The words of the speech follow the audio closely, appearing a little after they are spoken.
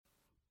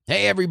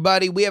Hey,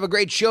 everybody, we have a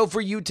great show for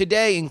you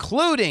today,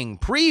 including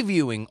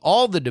previewing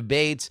all the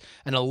debates,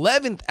 an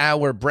 11th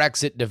hour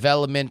Brexit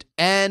development,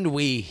 and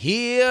we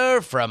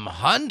hear from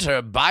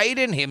Hunter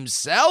Biden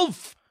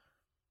himself.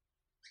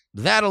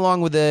 That, along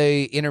with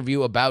an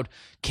interview about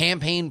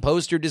campaign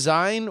poster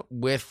design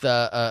with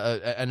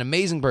an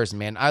amazing person,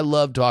 man. I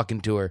love talking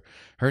to her.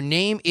 Her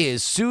name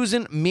is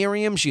Susan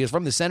Miriam. She is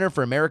from the Center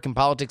for American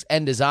Politics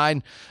and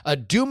Design.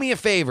 Do me a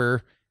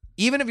favor.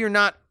 Even if you're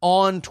not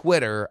on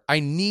Twitter, I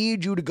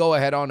need you to go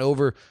ahead on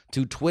over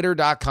to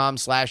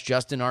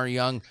twitter.com/Justin R.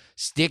 Young.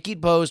 Sticky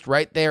post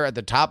right there at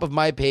the top of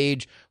my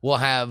page. We'll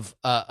have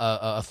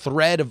a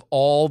thread of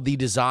all the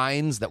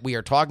designs that we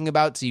are talking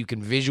about so you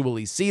can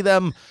visually see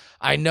them.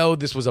 I know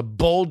this was a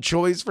bold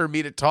choice for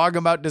me to talk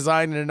about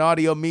design in an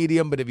audio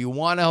medium, but if you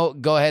want to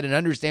go ahead and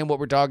understand what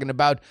we're talking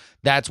about,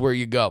 that's where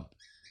you go.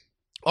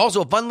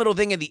 Also, a fun little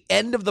thing at the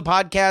end of the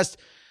podcast,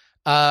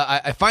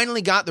 I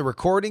finally got the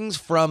recordings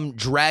from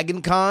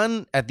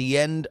DragonCon at the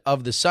end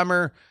of the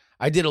summer.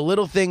 I did a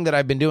little thing that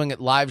I've been doing at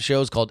live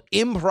shows called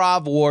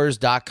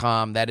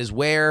improvwars.com. That is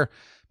where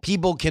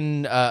people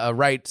can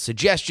write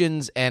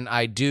suggestions, and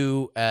I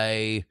do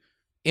a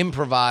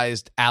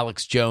improvised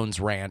Alex Jones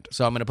rant.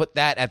 So I'm going to put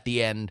that at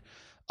the end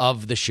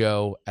of the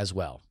show as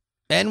well.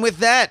 And with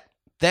that,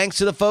 thanks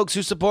to the folks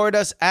who support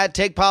us at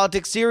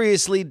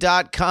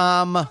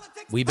TakePoliticsSeriously.com,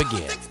 we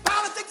begin.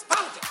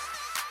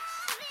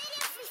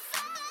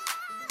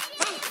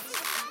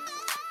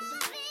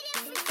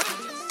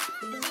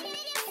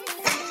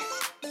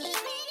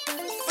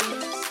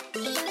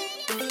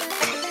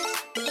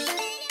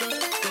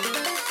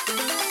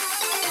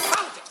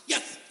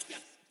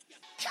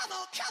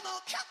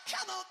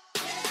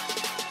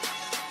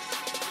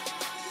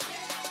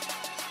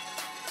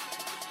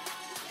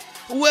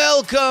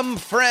 Welcome,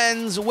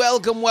 friends.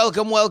 Welcome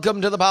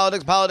to the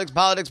Politics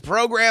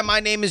program. My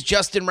name is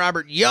Justin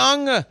Robert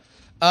Young.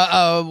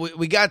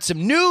 We got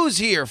some news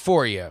here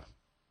for you.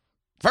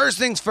 First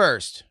things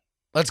first,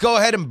 let's go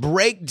ahead and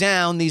break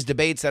down these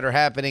debates that are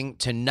happening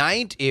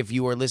tonight. If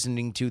you are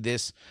listening to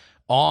this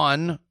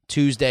on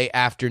Tuesday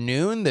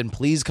afternoon, then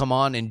please come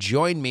on and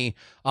join me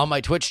on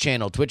my Twitch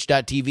channel,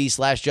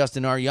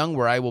 twitch.tv/Justin R. Young,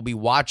 where I will be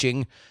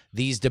watching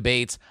these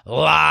debates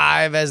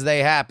live as they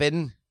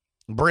happen.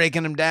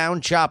 Breaking them down,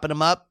 chopping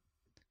them up.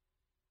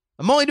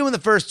 I'm only doing the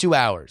first 2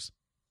 hours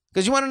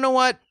because you want to know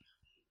what?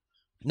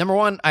 Number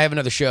one, I have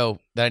another show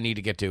that I need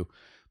to get to,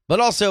 but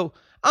also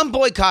I'm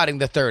boycotting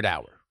the third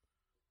hour.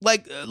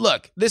 Like,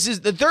 look,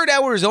 the third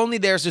hour is only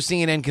there so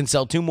CNN can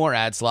sell 2 more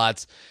ad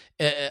slots.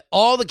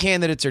 All the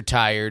candidates are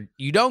tired.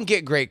 You don't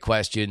get great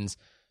questions.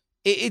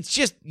 It's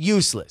just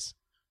useless.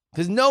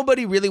 Because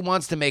nobody really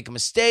wants to make a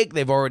mistake.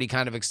 They've already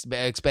kind of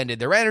expended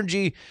their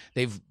energy.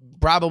 They've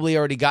probably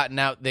already gotten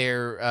out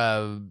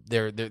their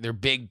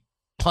big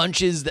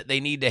punches that they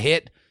need to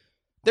hit.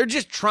 They're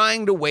just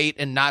trying to wait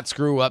and not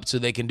screw up so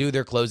they can do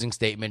their closing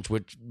statement,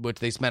 which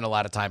they spent a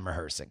lot of time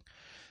rehearsing.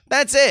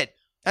 That's it.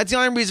 That's the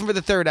only reason for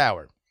the third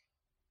hour.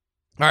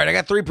 All right, I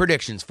got 3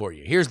 predictions for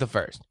you. Here's the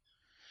first.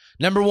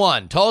 Number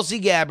 1, Tulsi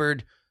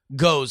Gabbard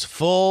goes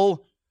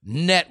full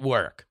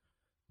network.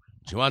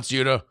 She wants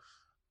you to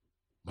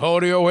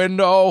go to your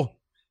window,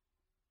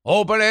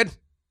 open it,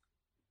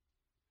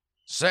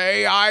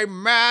 say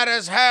I'm mad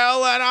as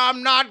hell and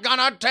I'm not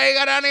gonna take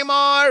it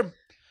anymore.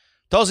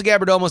 Tulsi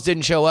Gabbard almost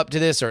didn't show up to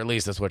this, or at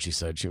least that's what she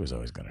said. She was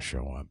always gonna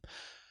show up.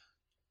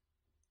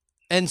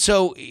 And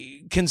so,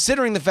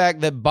 considering the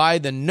fact that by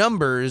the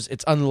numbers,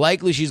 it's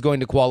unlikely she's going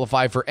to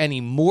qualify for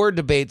any more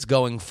debates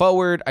going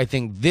forward, I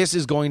think this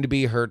is going to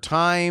be her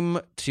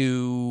time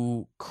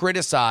to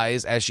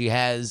criticize, as she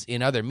has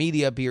in other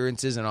media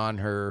appearances and on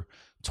her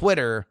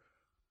Twitter,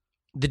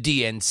 the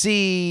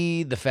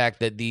DNC, the fact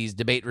that these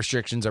debate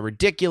restrictions are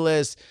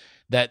ridiculous,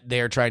 that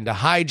they're trying to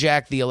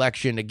hijack the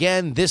election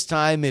again. This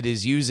time it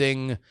is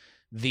using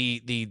the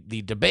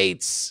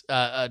debates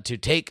to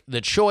take the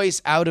choice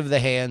out of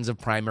the hands of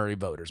primary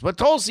voters. What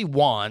Tulsi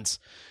wants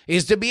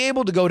is to be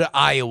able to go to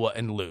Iowa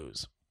and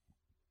lose.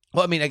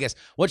 Well, I mean, I guess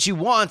what she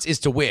wants is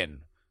to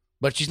win,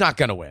 but she's not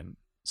going to win.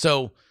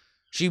 So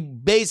she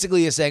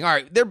basically is saying, all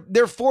right,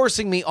 they're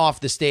forcing me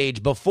off the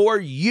stage before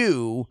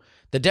you,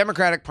 the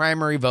Democratic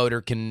primary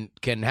voter, can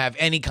have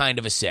any kind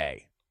of a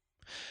say.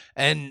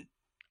 And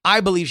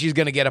I believe she's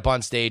going to get up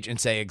on stage and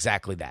say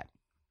exactly that.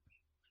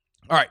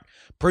 All right.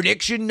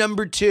 Prediction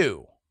number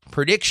 2.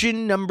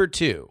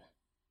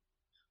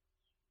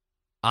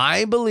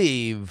 I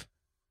believe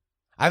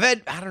I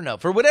don't know,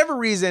 for whatever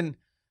reason,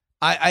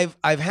 I've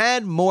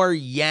had more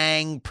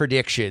Yang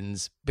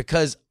predictions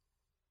because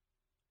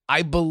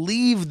I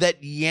believe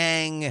that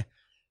Yang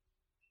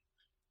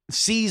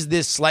sees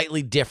this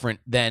slightly different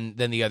than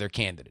the other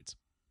candidates.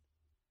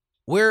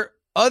 Where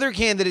other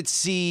candidates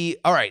see,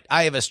 all right,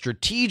 I have a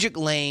strategic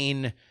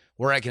lane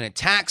where I can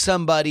attack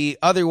somebody.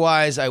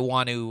 Otherwise, I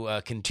want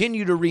to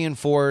continue to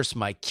reinforce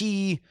my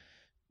key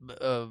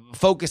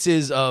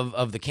focuses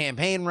of the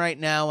campaign right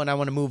now, and I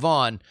want to move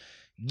on.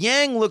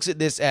 Yang looks at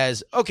this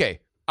as, okay,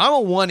 I'm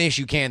a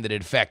one-issue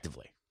candidate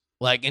effectively.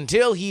 Like,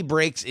 until he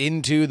breaks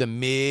into the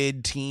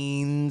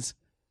mid-teens,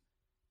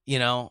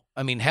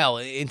 I mean, hell,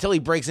 until he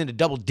breaks into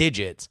double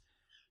digits,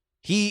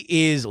 he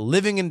is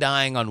living and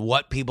dying on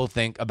what people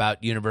think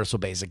about universal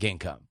basic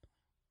income.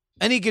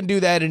 And he can do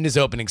that in his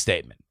opening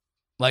statement.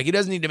 Like, he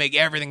doesn't need to make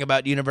everything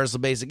about universal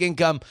basic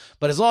income,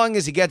 but as long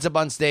as he gets up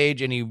on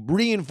stage and he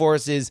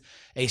reinforces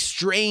a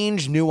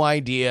strange new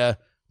idea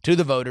to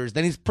the voters,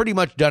 then he's pretty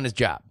much done his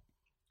job.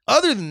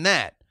 Other than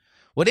that,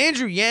 what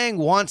Andrew Yang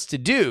wants to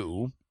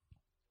do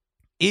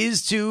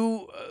is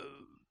to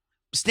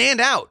stand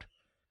out.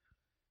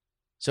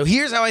 So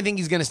here's how I think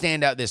he's going to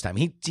stand out this time.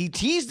 He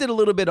teased it a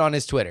little bit on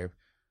his Twitter,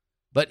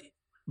 but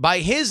by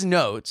his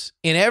notes,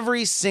 in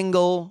every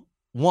single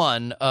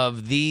one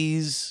of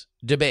these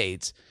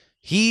debates,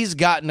 he's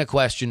gotten a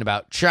question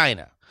about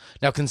China.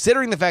 Now,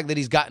 considering the fact that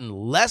he's gotten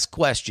less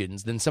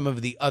questions than some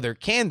of the other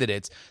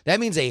candidates, that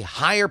means a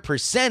higher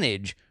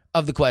percentage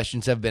of the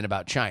questions have been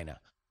about China.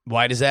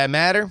 Why does that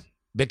matter?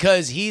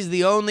 Because he's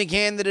the only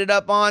candidate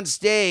up on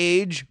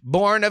stage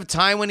born of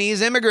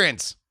Taiwanese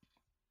immigrants.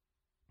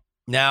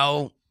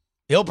 Now,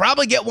 he'll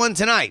probably get one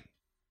tonight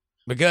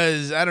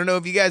because I don't know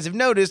if you guys have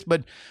noticed,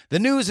 but the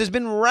news has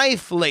been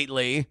rife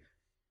lately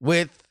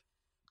with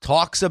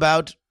talks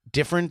about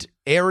different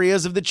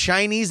areas of the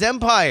Chinese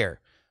empire.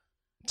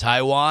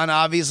 Taiwan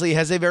obviously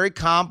has a very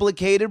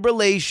complicated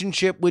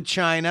relationship with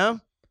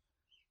China.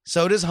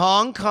 So does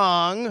Hong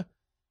Kong.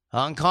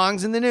 Hong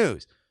Kong's in the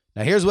news.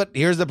 Now, here's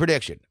the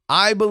prediction.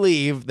 I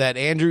believe that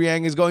Andrew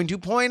Yang is going to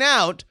point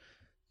out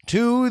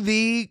to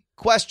the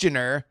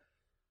questioner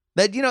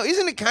that,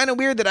 isn't it kind of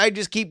weird that I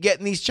just keep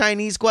getting these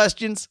Chinese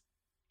questions?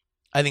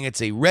 I think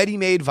it's a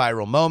ready-made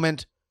viral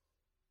moment,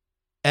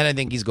 and I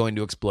think he's going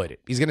to exploit it.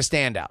 He's going to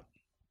stand out.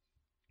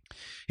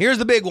 Here's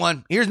the big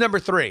one. Here's number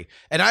 3.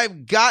 And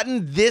I've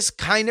gotten this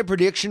kind of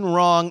prediction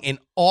wrong in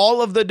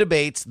all of the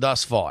debates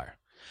thus far.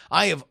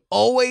 I have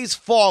always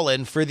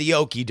fallen for the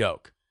okie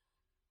doke.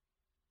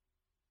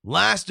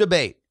 Last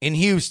debate in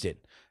Houston,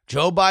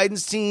 Joe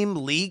Biden's team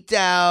leaked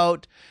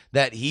out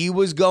that he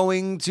was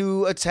going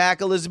to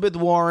attack Elizabeth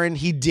Warren.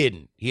 He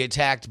didn't. He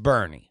attacked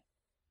Bernie.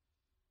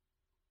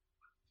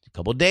 A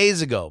couple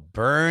days ago,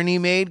 Bernie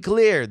made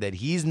clear that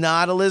he's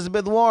not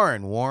Elizabeth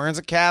Warren. Warren's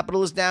a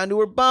capitalist down to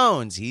her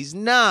bones. He's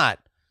not.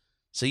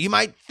 So you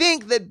might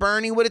think that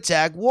Bernie would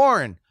attack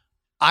Warren.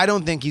 I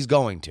don't think he's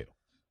going to.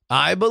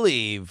 I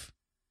believe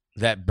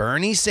that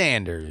Bernie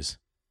Sanders,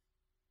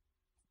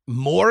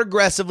 more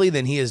aggressively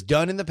than he has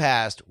done in the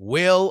past,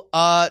 will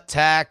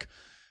attack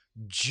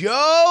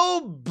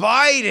Joe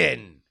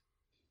Biden.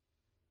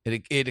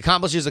 It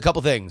accomplishes a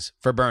couple things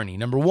for Bernie.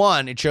 Number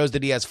one, it shows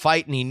that he has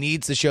fight, and he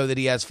needs to show that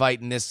he has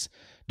fight in this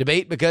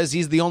debate because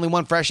he's the only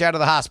one fresh out of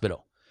the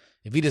hospital.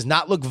 If he does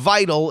not look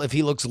vital, if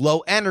he looks low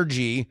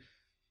energy,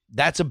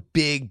 that's a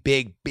big,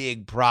 big,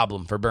 big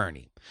problem for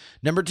Bernie.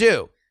 Number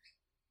two,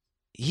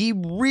 he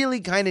really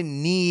kind of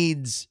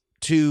needs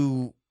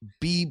to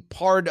be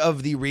part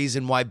of the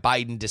reason why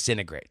Biden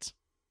disintegrates.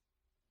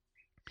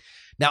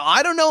 Now,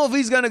 I don't know if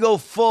he's going to go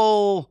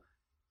full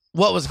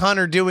what was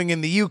Hunter doing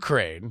in the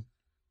Ukraine,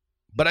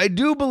 but I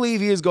do believe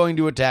he is going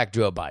to attack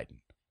Joe Biden.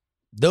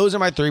 Those are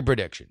my 3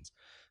 predictions.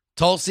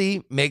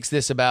 Tulsi makes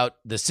this about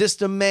the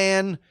system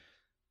man.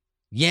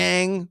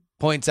 Yang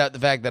points out the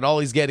fact that all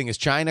he's getting is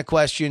China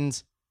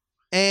questions.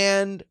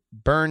 And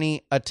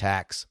Bernie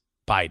attacks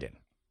Biden.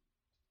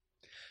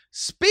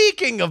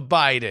 Speaking of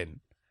Biden,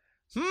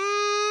 boy,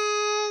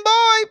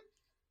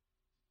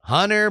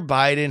 Hunter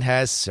Biden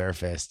has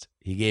surfaced.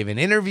 He gave an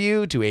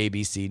interview to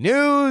ABC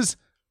News.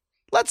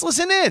 Let's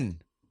listen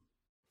in.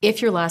 If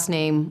your last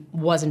name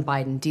wasn't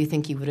Biden, do you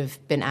think you would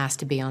have been asked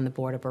to be on the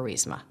board of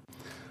Burisma?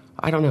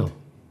 I don't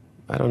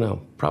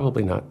know.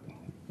 Probably not.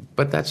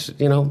 But that's,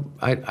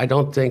 I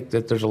don't think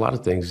that there's a lot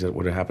of things that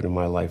would have happened in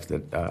my life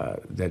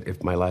that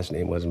if my last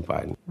name wasn't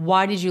Biden.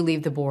 Why did you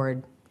leave the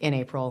board in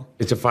April?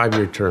 It's a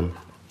 5-year term.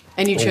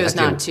 And you chose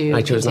not to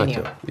I chose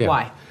continue. not to. Yeah.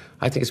 Why?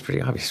 I think it's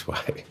pretty obvious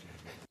why.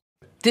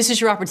 This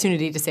is your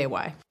opportunity to say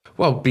why.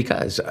 Well,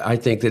 because I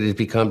think that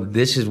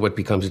this is what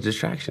becomes a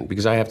distraction,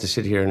 because I have to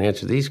sit here and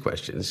answer these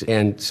questions.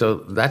 And so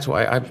that's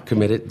why I've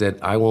committed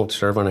that I won't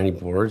serve on any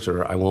boards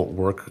or I won't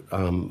work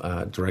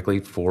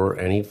directly for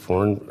any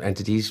foreign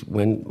entities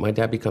when my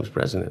dad becomes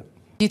president.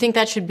 Do you think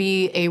that should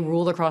be a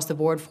rule across the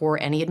board for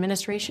any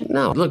administration?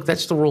 No, look,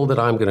 that's the rule that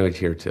I'm going to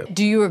adhere to.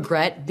 Do you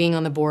regret being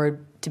on the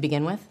board to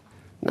begin with?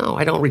 No,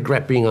 I don't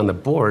regret being on the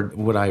board.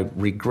 What I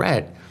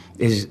regret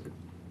is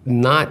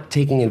not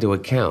taking into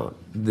account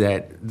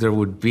that there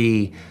would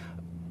be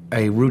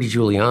a Rudy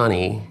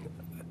Giuliani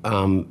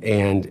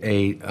and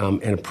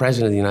a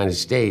president of the United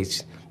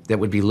States that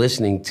would be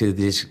listening to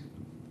this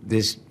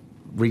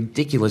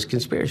ridiculous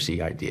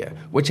conspiracy idea,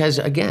 which has,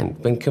 again,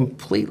 been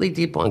completely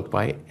debunked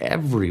by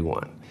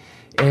everyone.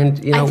 And,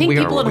 I think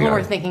people at home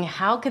are thinking,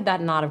 how could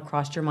that not have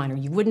crossed your mind? Or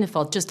you wouldn't have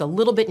felt just a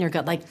little bit in your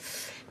gut, like,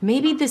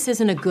 maybe this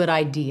isn't a good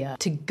idea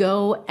to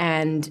go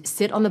and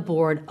sit on the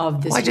board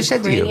of this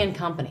Ukrainian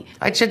company.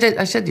 I said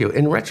to you,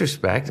 in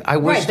retrospect, I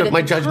wish that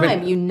my judgment... Right, but at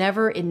the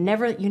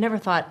time, you never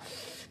thought,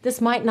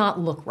 this might not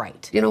look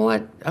right. You know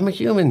what? I'm a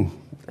human.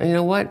 And you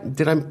know what?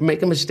 Did I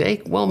make a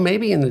mistake? Well,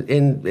 maybe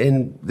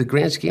in the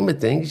grand scheme of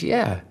things,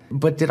 yeah.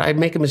 But did I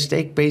make a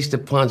mistake based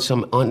upon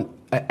some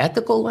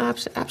unethical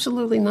lapse?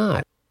 Absolutely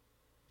not.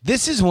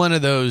 This is one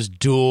of those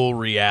dual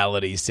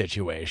reality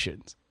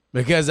situations,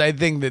 because I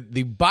think that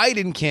the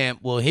Biden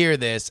camp will hear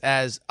this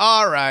as,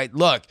 all right,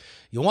 look,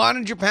 you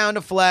wanted your pound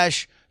of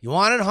flesh. You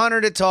wanted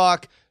Hunter to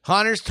talk.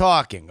 Hunter's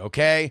talking,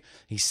 okay?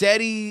 He said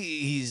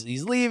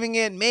he's leaving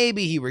it.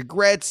 Maybe he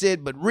regrets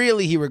it, but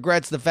really he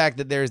regrets the fact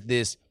that there's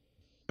this.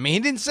 I mean, he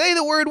didn't say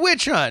the word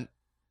witch hunt,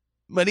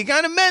 but he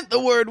kind of meant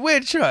the word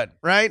witch hunt,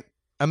 right?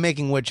 I'm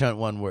making witch hunt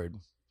one word.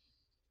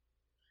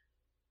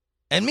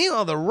 And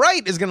meanwhile, the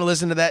right is going to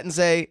listen to that and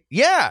say,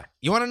 yeah,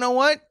 you want to know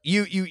what?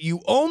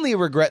 You only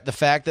regret the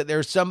fact that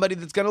there's somebody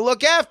that's going to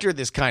look after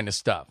this kind of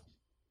stuff.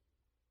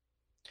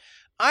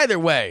 Either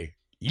way,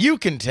 you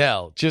can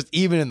tell, just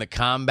even in the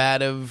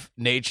combative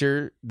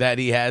nature that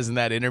he has in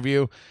that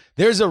interview,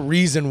 there's a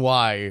reason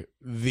why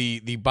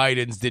the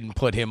Bidens didn't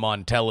put him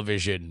on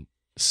television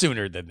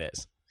sooner than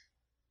this.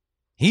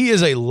 He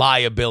is a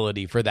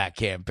liability for that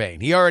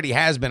campaign. He already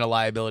has been a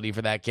liability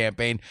for that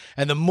campaign,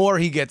 and the more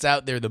he gets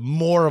out there, the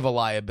more of a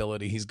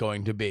liability he's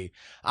going to be.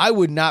 I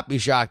would not be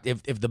shocked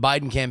if the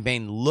Biden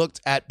campaign looked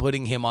at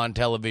putting him on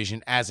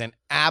television as an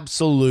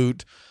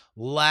absolute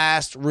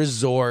last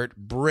resort,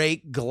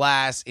 break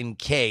glass in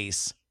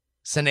case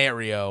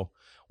scenario,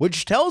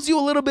 which tells you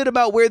a little bit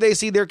about where they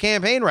see their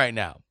campaign right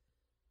now.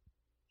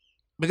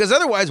 Because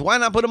otherwise, why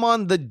not put him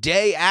on the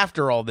day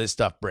after all this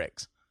stuff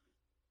breaks?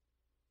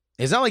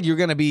 It's not like you're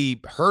going to be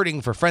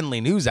hurting for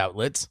friendly news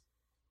outlets.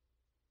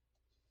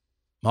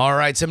 All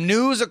right, some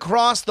news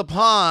across the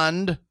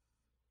pond.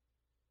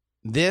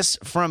 This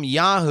from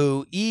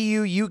Yahoo.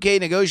 EU-UK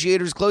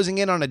negotiators closing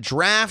in on a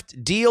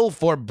draft deal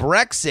for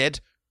Brexit.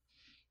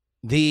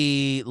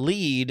 The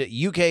lead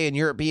UK and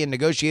European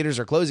negotiators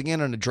are closing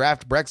in on a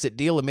draft Brexit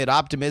deal amid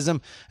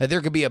optimism that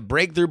there could be a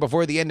breakthrough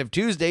before the end of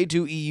Tuesday,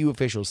 two EU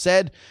officials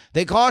said.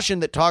 They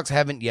cautioned that talks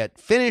haven't yet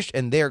finished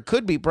and there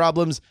could be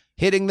problems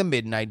hitting the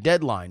midnight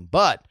deadline.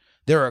 But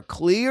there are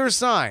clear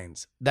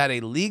signs that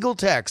a legal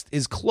text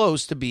is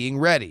close to being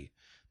ready.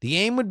 The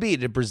aim would be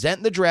to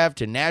present the draft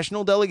to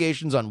national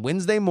delegations on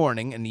Wednesday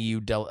morning, an EU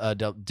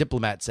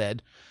diplomat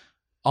said.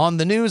 On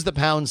the news, the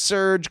pound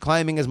surged,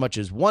 climbing as much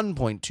as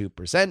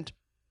 1.2%,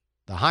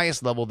 the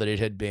highest level that it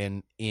had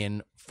been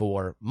in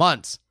 4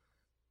 months.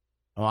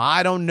 Well,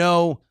 I don't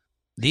know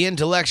the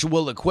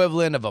intellectual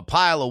equivalent of a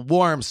pile of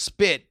warm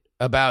spit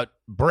about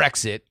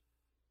Brexit,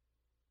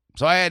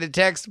 so I had to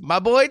text my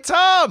boy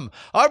Tom,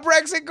 our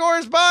Brexit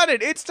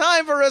correspondent. It's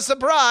time for a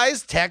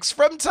surprise text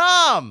from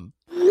Tom.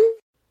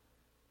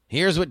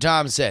 Here's what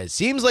Tom says.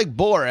 Seems like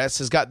Boris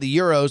has got the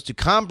Euros to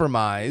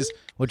compromise,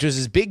 which was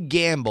his big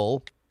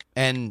gamble,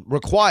 and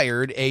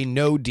required a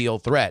no-deal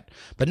threat.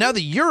 But now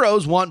the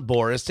Euros want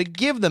Boris to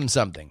give them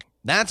something.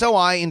 That's how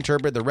I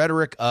interpret the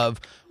rhetoric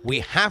of we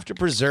have to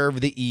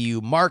preserve the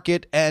EU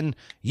market and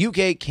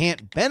UK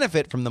can't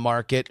benefit from the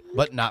market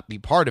but not be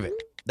part of it.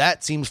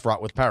 That seems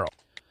fraught with peril.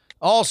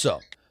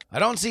 Also, I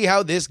don't see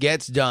how this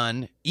gets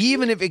done,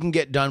 even if it can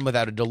get done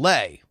without a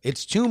delay.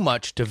 It's too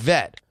much to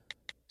vet.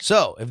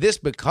 So, if this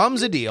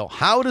becomes a deal,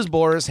 how does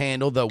Boris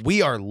handle the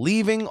we are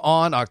leaving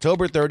on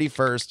October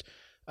 31st?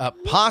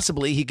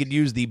 Possibly he could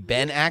use the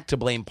Benn Act to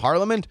blame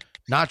Parliament.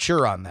 Not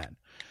sure on that.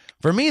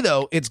 For me,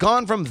 though, it's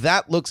gone from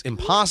that looks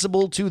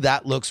impossible to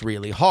that looks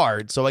really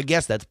hard, so I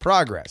guess that's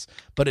progress.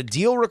 But a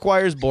deal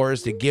requires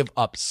Boris to give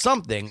up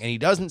something, and he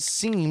doesn't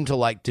seem to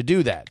like to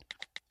do that.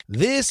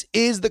 This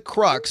is the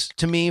crux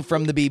to me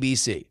from the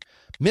BBC.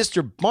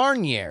 Mr.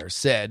 Barnier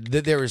said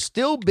that there are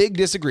still big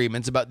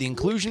disagreements about the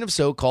inclusion of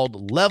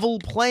so-called level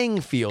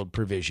playing field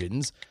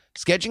provisions,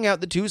 sketching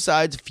out the two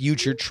sides'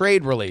 future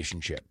trade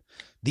relationship.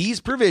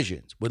 These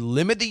provisions would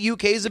limit the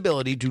UK's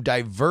ability to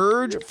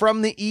diverge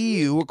from the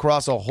EU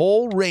across a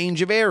whole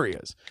range of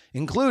areas,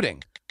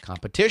 including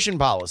competition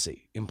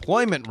policy,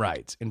 employment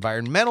rights,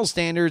 environmental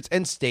standards,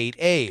 and state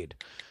aid.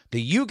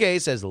 The UK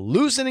says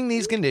loosening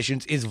these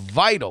conditions is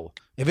vital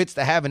if it's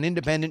to have an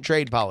independent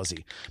trade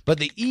policy. But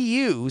the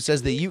EU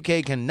says the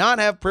UK cannot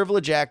have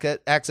privileged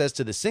access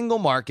to the single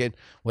market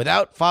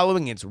without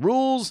following its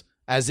rules,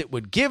 as it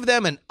would give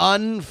them an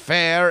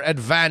unfair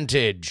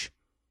advantage.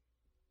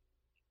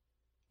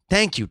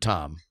 Thank you,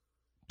 Tom,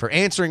 for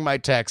answering my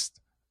text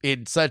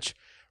in such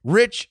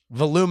rich,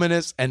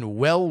 voluminous, and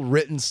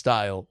well-written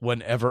style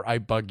whenever I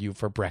bug you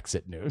for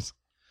Brexit news.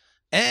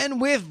 And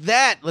with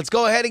that, let's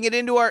go ahead and get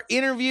into our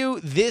interview.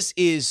 This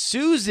is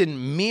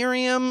Susan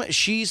Miriam.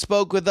 She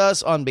spoke with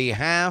us on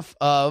behalf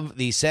of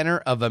the Center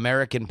of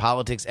American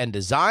Politics and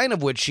Design,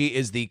 of which she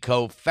is the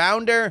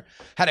co-founder.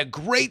 Had a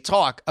great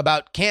talk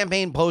about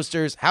campaign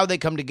posters, how they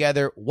come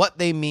together, what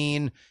they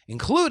mean,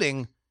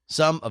 including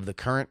some of the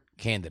current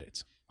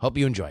candidates. Hope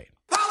you enjoy it.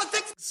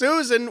 Politics.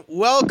 Susan,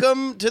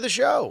 welcome to the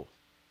show.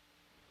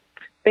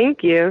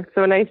 Thank you.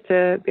 So nice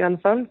to be on the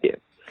phone with you.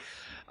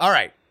 All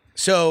right.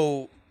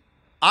 So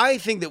I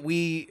think that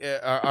we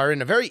are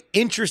in a very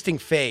interesting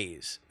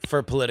phase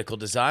for political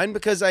design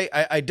because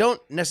I don't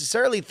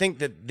necessarily think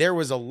that there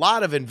was a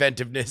lot of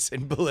inventiveness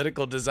in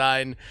political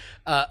design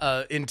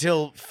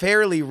until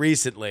fairly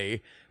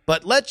recently.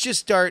 But let's just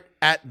start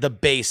at the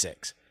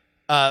basics.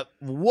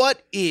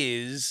 What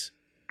is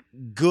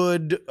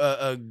good,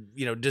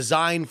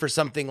 design for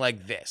something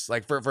like this?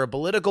 Like for a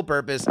political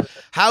purpose,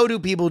 how do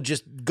people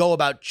just go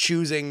about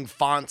choosing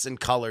fonts and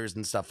colors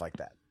and stuff like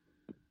that?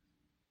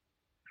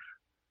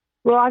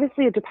 Well,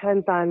 obviously it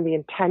depends on the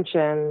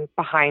intention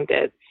behind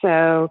it.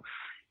 So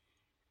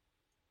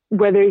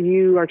whether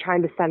you are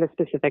trying to send a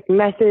specific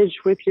message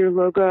with your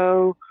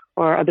logo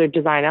or other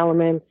design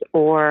elements,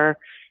 or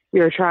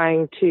you're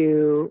trying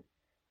to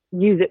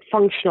use it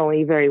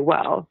functionally very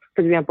well.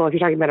 For example, if you're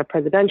talking about a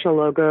presidential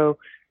logo,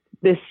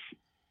 this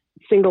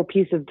single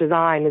piece of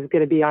design is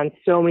going to be on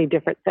so many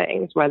different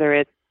things, whether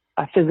it's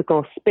a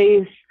physical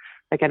space,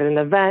 like at an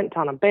event,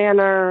 on a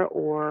banner,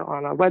 or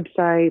on a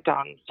website,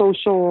 on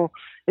social.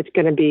 It's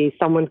going to be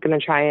someone's going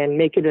to try and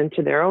make it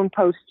into their own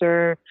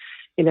poster.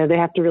 They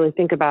have to really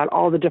think about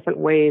all the different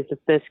ways that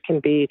this can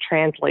be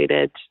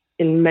translated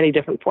in many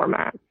different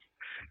formats.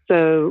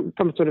 So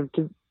from sort of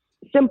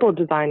simple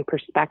design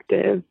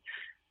perspective,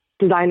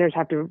 designers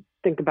have to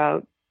think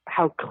about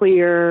how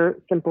clear,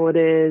 simple it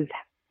is,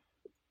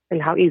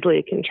 and how easily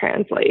it can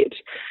translate.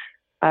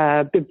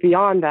 But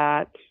beyond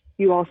that,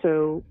 you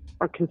also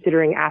are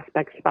considering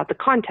aspects about the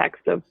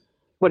context of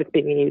what it's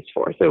being used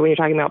for. So when you're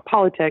talking about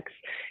politics,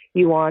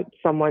 you want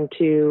someone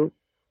to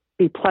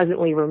be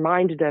pleasantly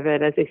reminded of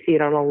it as they see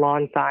it on a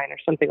lawn sign or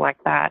something like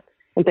that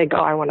and think,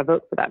 oh, I want to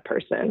vote for that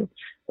person.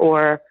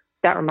 Or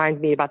that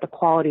reminds me about the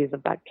qualities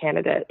of that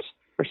candidate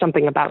or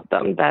something about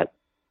them that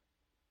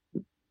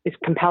is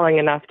compelling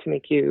enough to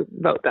make you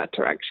vote that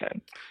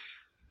direction.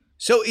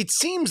 So it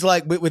seems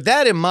like with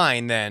that in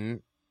mind,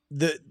 then,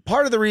 the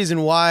part of the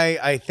reason why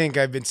I think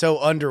I've been so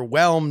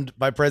underwhelmed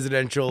by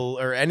presidential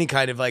or any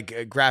kind of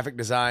like graphic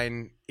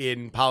design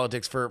in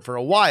politics for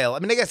a while. I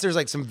mean, I guess there's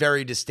like some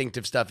very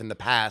distinctive stuff in the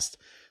past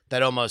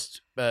that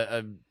almost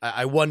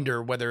I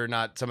wonder whether or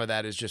not some of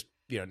that is just,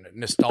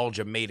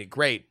 nostalgia made it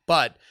great.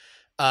 But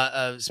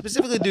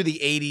specifically through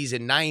the 80s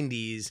and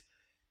 90s,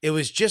 it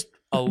was just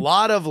a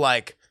lot of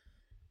like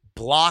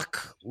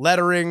block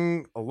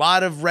lettering, a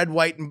lot of red,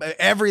 white, and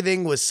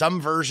everything was some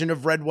version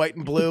of red, white,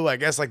 and blue. I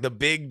guess like the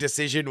big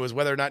decision was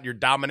whether or not your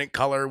dominant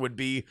color would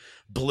be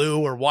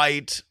blue or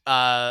white.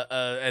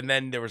 And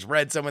then there was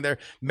red somewhere there,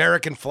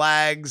 American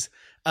flags.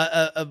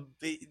 Am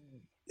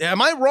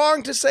I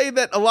wrong to say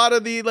that a lot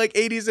of the like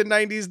 80s and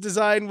 90s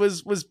design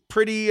was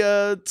pretty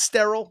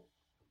sterile?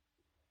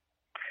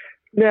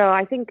 No,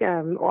 I think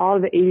all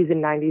of the 80s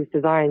and 90s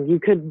design, you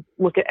could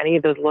look at any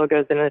of those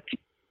logos and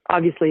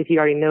obviously, if you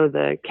already know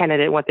the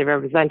candidate and what they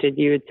represented,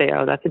 you would say,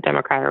 oh, that's a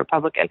Democrat or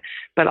Republican.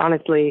 But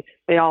honestly,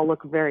 they all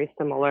look very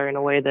similar in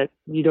a way that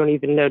you don't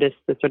even notice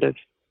the sort of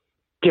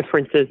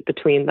differences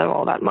between them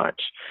all that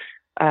much.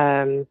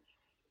 I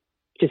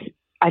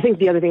think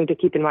the other thing to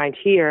keep in mind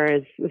here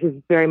is this is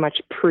very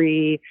much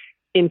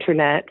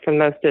pre-internet for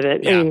most of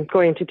it. Yeah. I mean,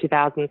 going into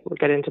 2000s, we'll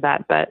get into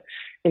that. But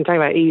in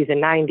talking about 80s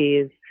and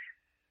 90s,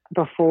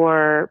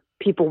 before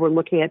people were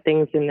looking at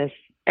things in this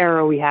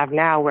era we have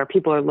now where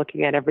people are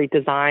looking at every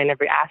design,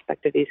 every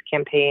aspect of these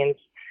campaigns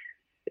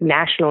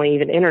nationally,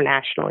 even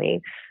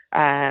internationally,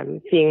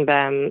 seeing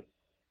them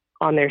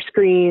on their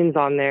screens,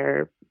 on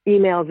their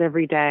emails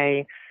every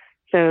day.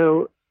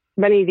 So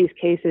many of these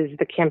cases,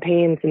 the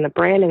campaigns and the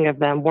branding of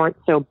them weren't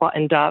so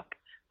buttoned up.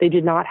 They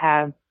did not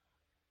have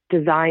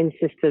design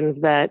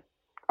systems that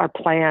are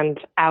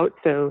planned out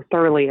so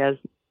thoroughly as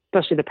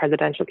especially the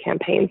presidential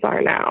campaigns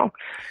are now.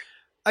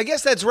 I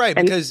guess that's right,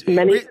 because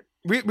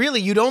really,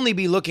 you'd only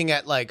be looking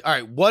at like, all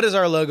right, what is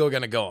our logo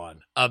going to go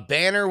on? A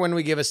banner when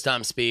we give a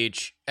stump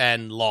speech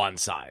and lawn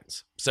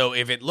signs. So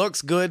if it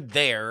looks good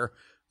there,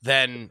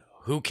 then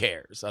who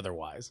cares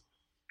otherwise?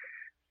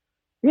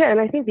 Yeah, and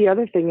I think the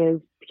other thing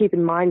is to keep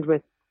in mind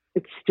with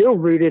it's still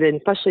rooted in,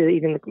 especially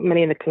even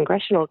many of the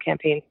congressional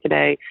campaigns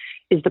today,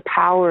 is the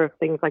power of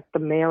things like the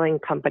mailing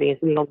companies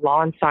and the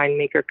lawn sign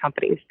maker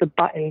companies, the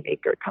button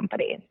maker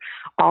companies.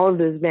 All of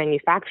those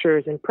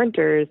manufacturers and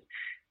printers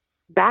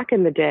back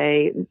in the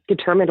day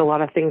determined a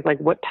lot of things like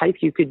what type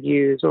you could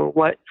use or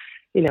what,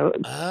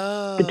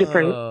 the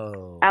different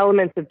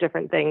elements of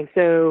different things.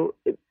 So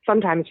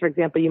sometimes, for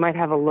example, you might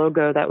have a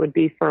logo that would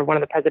be for one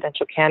of the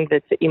presidential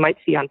candidates that you might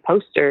see on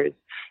posters,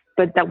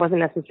 but that wasn't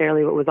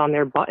necessarily what was on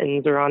their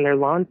buttons or on their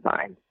lawn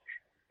signs.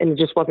 And it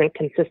just wasn't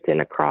consistent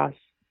across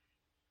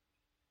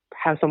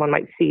how someone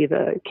might see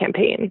the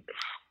campaign.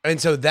 And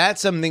so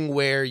that's something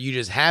where you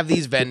just have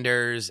these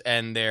vendors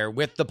and they're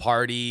with the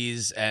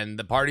parties and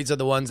the parties are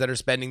the ones that are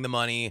spending the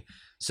money.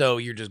 So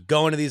you're just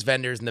going to these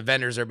vendors and the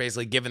vendors are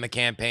basically giving the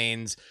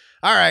campaigns,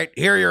 all right,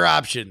 here are your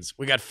options.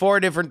 We got 4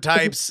 different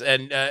types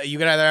and you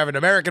can either have an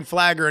American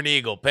flag or an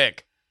eagle.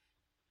 Pick.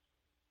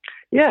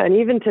 Yeah, and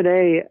even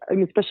today, I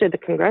mean, especially at the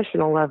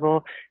congressional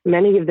level,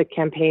 many of the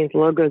campaigns'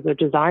 logos are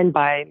designed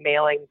by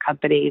mailing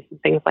companies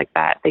and things like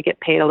that. They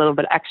get paid a little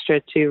bit extra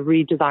to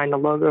redesign the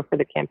logo for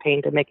the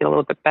campaign to make it a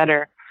little bit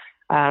better,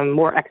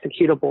 more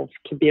executable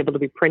to be able to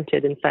be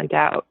printed and sent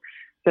out.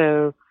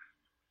 So,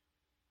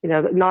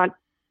 not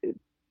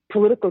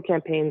political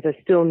campaigns are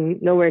still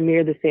nowhere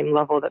near the same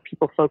level that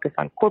people focus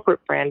on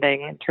corporate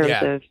branding in terms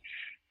of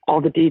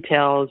all the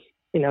details.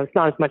 It's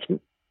not as much.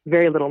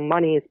 Very little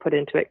money is put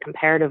into it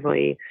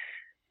comparatively.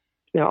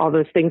 All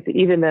those things,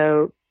 even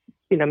though,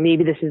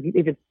 maybe this is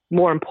even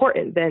more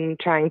important than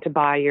trying to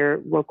buy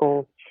your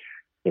local,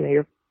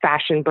 your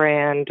fashion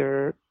brand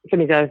or some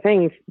of these other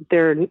things.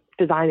 Their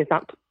design is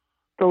not,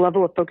 the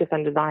level of focus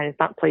on design is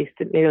not placed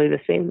at nearly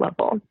the same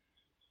level.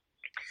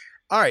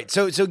 All right,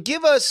 so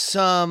give us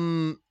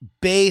some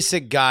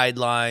basic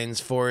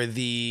guidelines for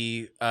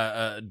the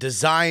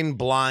design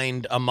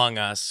blind among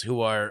us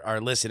who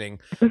are listening.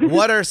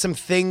 What are some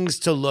things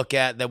to look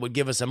at that would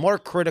give us a more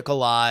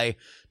critical eye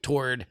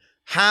toward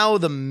how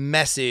the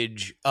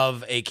message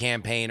of a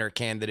campaign or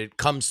candidate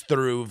comes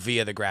through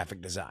via the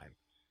graphic design?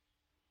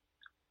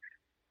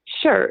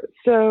 Sure.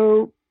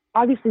 So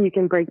obviously you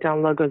can break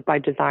down logos by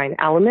design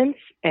elements,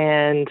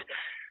 and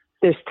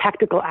there's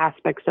technical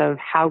aspects of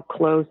how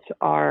close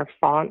are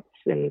fonts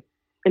and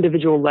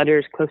individual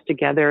letters close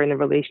together in the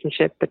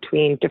relationship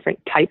between different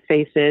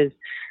typefaces,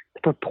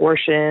 the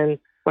proportion,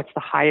 what's the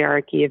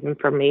hierarchy of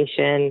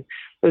information.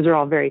 Those are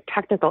all very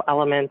technical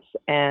elements,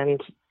 and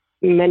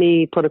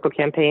many political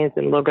campaigns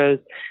and logos,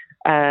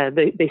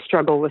 they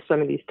struggle with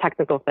some of these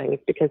technical things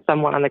because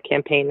someone on the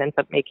campaign ends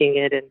up making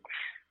it and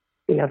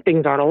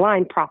things aren't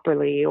aligned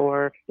properly,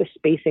 or the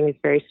spacing is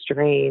very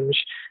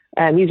strange.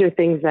 And these are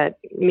things that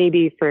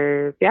maybe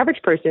for the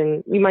average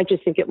person, you might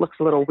just think it looks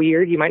a little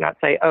weird. You might not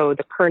say, oh,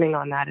 the kerning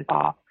on that is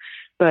off.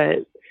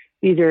 But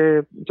these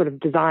are sort of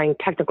design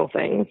technical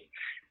things.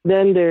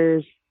 Then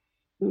there's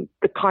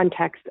the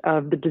context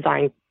of the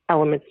design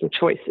elements and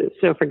choices.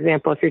 So for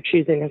example, if you're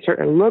choosing a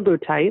certain logo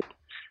type,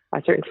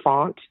 a certain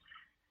font,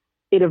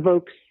 it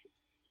evokes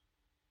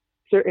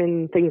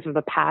certain things of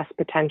the past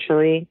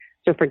potentially.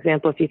 So, for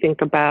example, if you think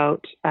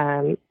about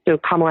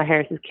Kamala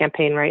Harris's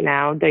campaign right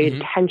now, they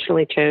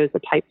intentionally chose a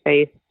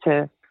typeface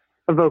to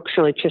evoke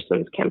Shirley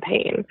Chisholm's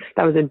campaign.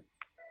 That was an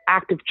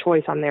active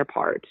choice on their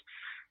part.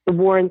 The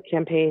Warren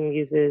campaign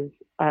uses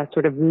a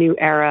sort of new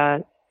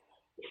era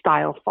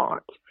style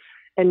font,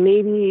 and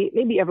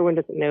maybe everyone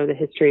doesn't know the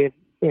history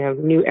of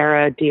new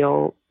era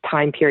deal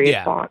time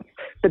period fonts,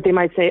 but they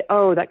might say,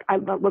 oh, that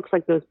looks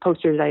like those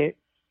posters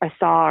I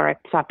saw, or I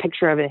saw a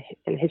picture of it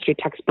in a history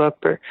textbook,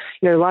 or,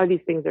 a lot of these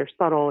things are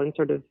subtle and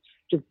sort of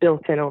just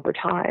built in over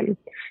time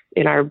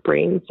in our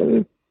brains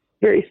and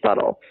very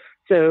subtle.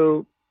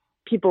 So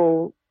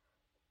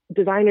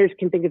designers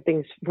can think of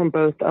things from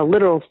both a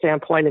literal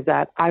standpoint, is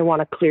that I want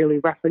to clearly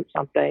reference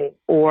something,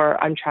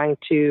 or I'm trying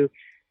to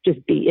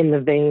just be in the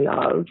vein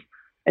of,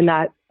 and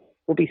that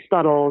will be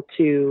subtle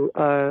to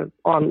an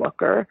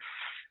onlooker.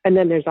 And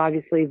then there's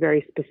obviously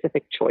very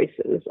specific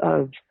choices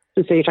of,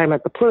 so say you're talking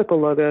about the political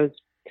logos,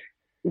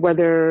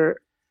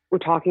 whether we're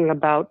talking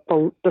about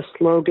the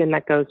slogan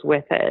that goes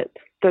with it,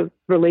 the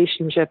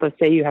relationship of,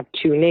 say you have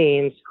two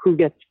names, who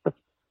gets the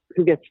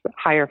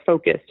higher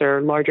focus or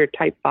larger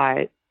type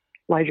size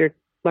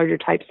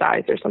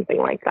or something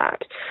like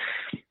that.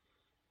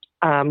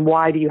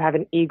 Why do you have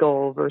an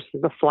eagle versus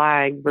a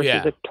flag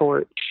versus a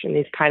torch, and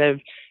these kind of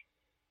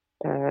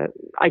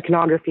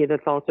iconography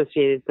that's all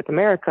associated with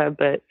America,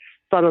 but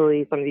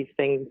subtly some of these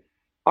things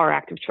are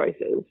active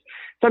choices.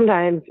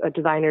 Sometimes a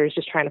designer is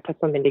just trying to put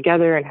something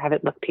together and have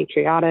it look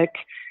patriotic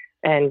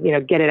and,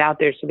 get it out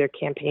there so their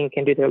campaign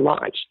can do their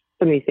launch.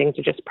 Some of these things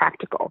are just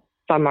practical.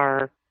 Some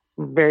are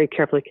very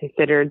carefully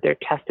considered. They're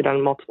tested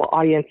on multiple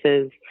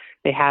audiences.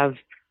 They have,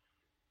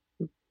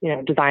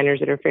 designers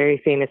that are very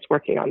famous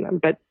working on them.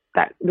 But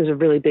there's a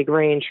really big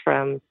range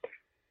from,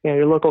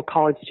 your local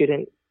college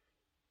student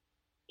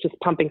just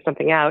pumping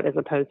something out as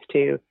opposed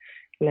to,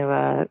 a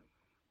 $1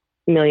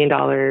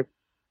 million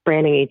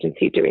branding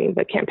agency doing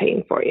the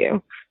campaign for you.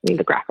 I mean,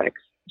 the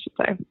graphics, I should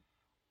say.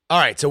 All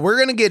right, so we're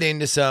going to get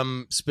into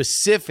some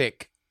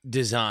specific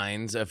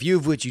designs, a few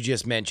of which you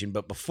just mentioned.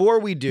 But before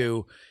we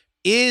do,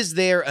 is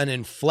there an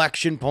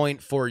inflection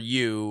point for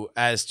you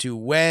as to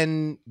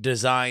when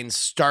designs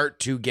start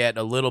to get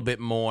a little bit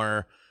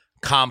more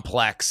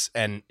complex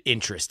and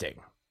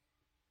interesting?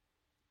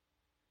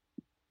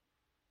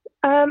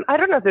 I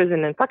don't know if there's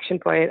an inflection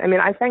point. I mean,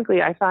 I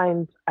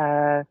find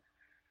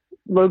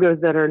logos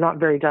that are not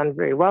done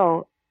very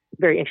well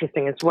very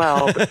interesting as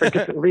well, but for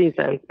different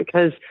reasons,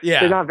 because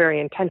they're not very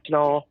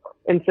intentional,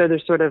 and so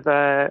there's sort of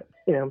a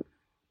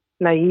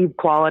naive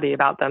quality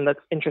about them that's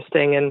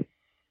interesting, and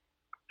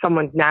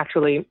someone's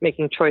naturally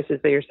making choices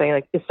that you're saying,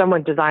 like, if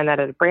someone designed that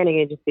at a branding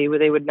agency, well,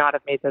 they would not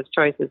have made those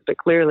choices, but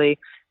clearly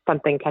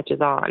something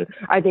catches on.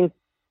 I think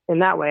in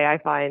that way, I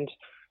find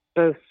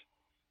both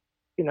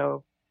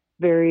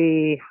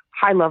very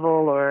high level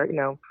or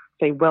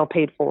say well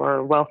paid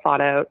for, well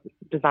thought out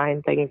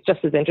design things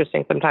just as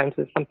interesting sometimes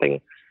as something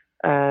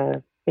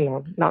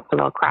not so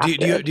well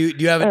crafted. Do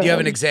you have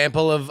an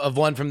example of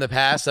one from the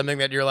past? Something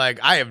that you're like,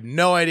 I have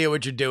no idea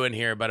what you're doing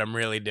here, but I'm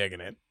really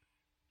digging it.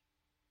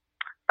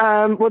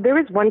 Well, there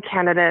was one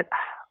candidate.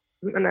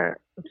 I'm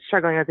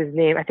struggling with his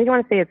name. I think I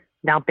want to say it's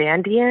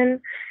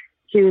Nalbandian.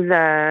 He was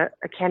a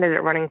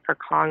candidate running for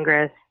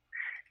Congress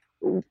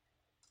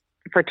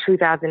for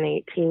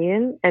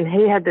 2018, and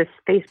he had this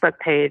Facebook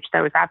page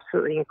that was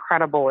absolutely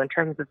incredible in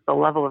terms of the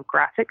level of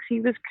graphics he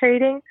was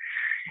creating,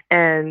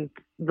 and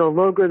the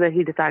logo that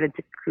he decided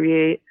to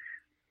create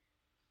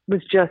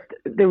was just,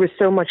 there was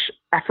so much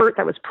effort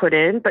that was put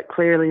in, but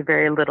clearly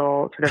very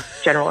little sort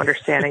of general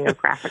understanding of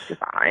graphic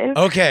design.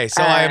 Okay,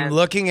 so I'm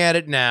looking at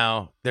it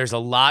now. There's a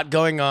lot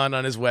going on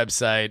his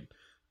website.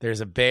 There's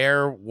a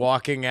bear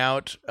walking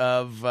out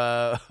of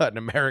an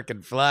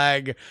American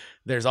flag.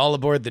 There's all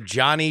aboard the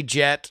Johnny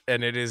Jet,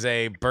 and it is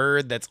a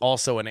bird that's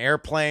also an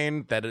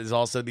airplane that is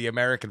also the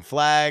American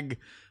flag.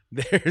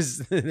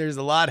 There's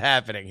a lot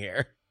happening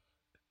here.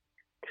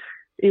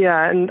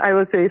 Yeah, and I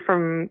would say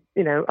from,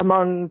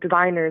 among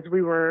designers,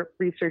 we were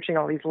researching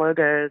all these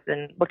logos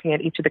and looking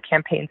at each of the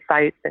campaign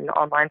sites and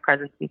online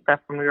presence and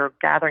stuff when we were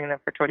gathering them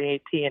for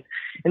 2018.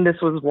 And this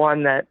was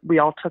one that we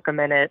all took a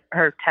minute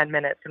or 10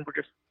 minutes and we're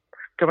just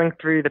going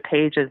through the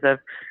pages of,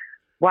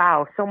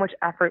 wow, so much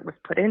effort was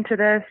put into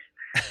this.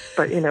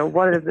 But,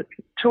 one of the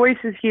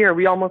choices here,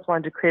 we almost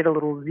wanted to create a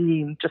little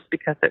zine just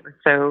because it was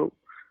so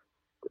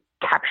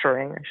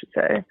capturing, I should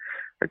say,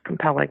 or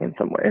compelling in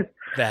some ways.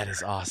 That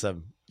is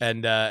awesome.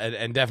 And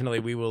definitely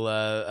we will,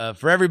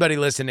 for everybody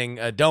listening,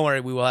 don't worry,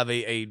 we will have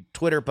a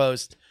Twitter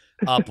post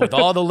up with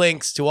all the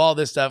links to all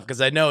this stuff,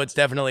 because I know it's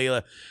definitely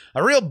a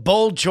real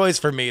bold choice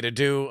for me to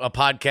do a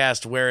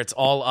podcast where it's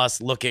all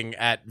us looking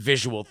at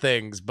visual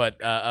things, but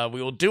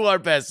we will do our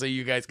best so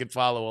you guys can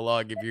follow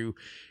along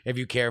if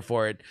you care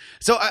for it.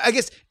 So I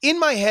guess in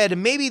my head,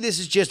 and maybe this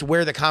is just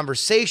where the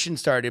conversation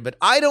started, but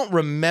I don't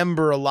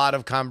remember a lot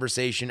of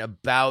conversation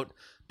about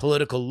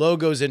political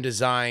logos and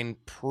design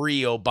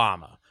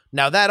pre-Obama.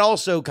 Now, that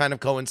also kind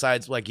of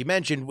coincides, like you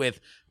mentioned, with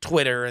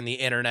Twitter and the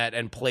internet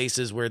and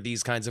places where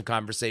these kinds of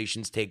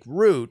conversations take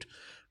root.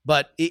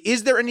 But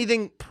is there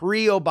anything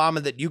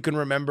pre-Obama that you can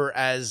remember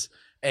as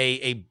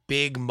a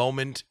big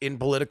moment in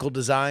political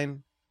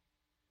design?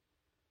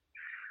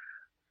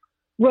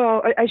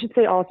 Well, I should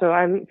say also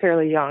I'm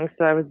fairly young,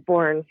 so I was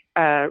born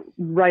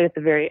right at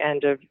the very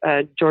end of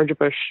George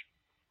Bush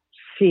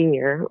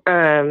Senior.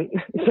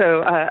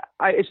 So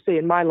I should say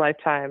in my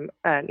lifetime,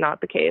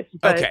 not the case.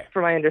 But okay.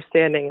 From my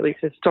understanding, at least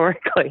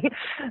historically,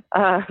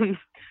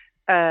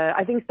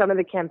 I think some of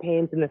the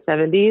campaigns in the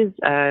 70s,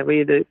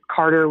 the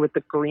Carter with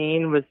the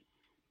green was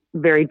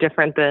very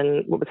different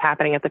than what was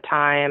happening at the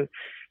time.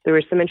 There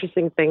were some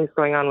interesting things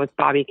going on with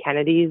Bobby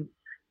Kennedy's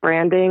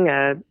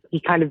branding. He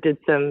kind of did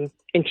some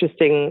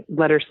interesting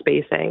letter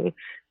spacing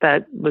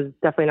that was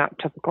definitely not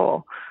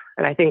typical.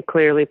 And I think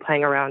clearly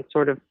playing around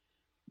sort of,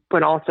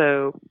 but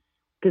also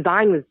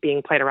design was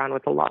being played around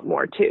with a lot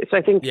more too. So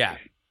I think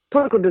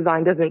political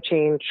design doesn't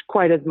change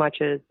quite as much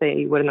as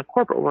they would in the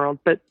corporate world,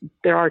 but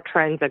there are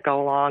trends that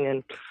go along.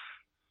 And,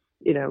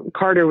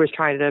 Carter was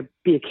trying to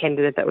be a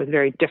candidate that was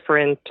very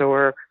different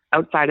or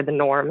outside of the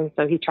norm. And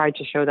so he tried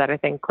to show that, I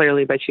think,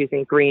 clearly by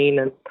choosing green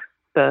and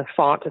the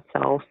font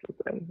itself,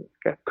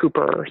 like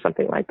Cooper or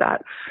something like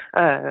that.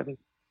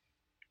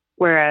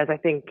 Whereas I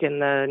think in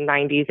the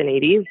 90s and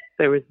 80s,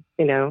 there was,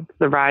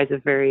 the rise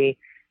of very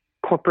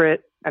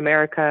corporate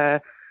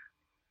America,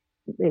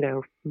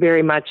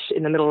 very much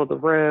in the middle of the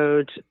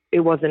road.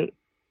 It wasn't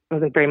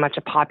very much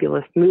a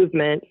populist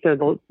movement. So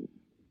the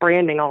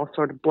branding all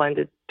sort of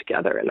blended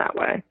together in that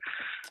way.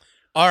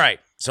 All right.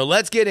 So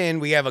let's get in.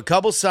 We have a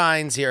couple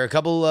signs here, a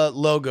couple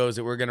logos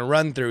that we're going to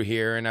run through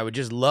here, and I would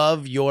just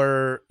love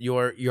your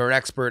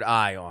expert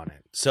eye on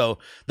it. So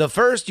the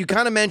first you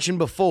kind of mentioned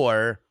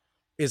before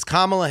is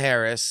Kamala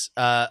Harris,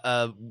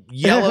 a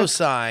yellow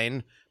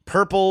sign,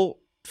 purple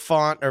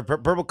font or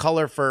purple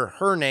color for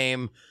her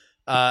name.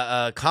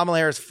 Kamala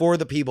Harris for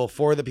the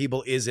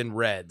people is in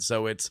red.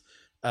 So it's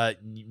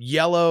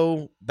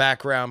yellow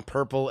background,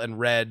 purple and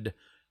red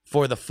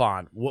for the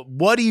font.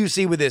 What do you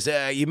see with this?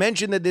 You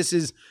mentioned that this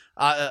is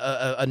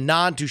a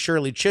nod to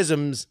Shirley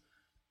Chisholm's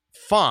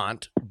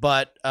font,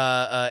 but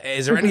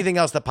is there anything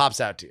else that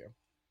pops out to you?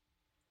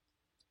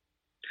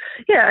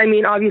 Yeah, I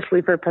mean,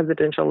 obviously for a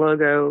presidential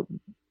logo,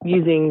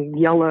 using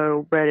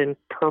yellow, red, and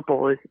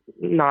purple is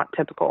not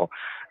typical.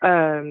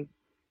 I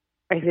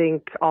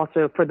think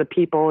also for the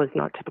people is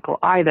not typical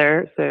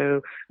either.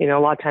 So, a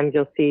lot of times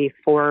you'll see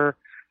for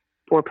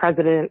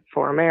president,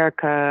 for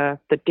America,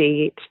 the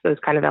date, those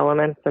kind of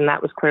elements. And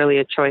that was clearly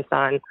a choice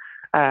on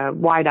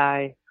Wide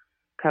Eye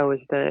Co.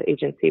 is the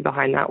agency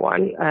behind that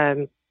one.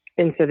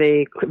 And so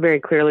they very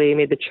clearly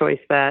made the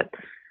choice that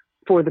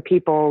for the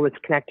people was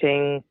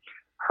connecting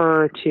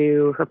her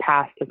to her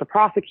past as a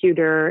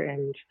prosecutor.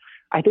 And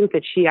I think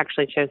that she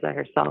actually chose that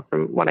herself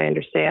from what I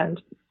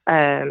understand.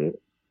 But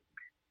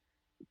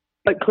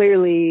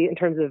clearly in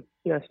terms of,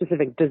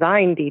 specific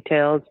design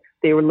details,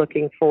 they were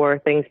looking for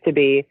things to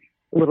be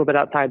a little bit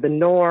outside the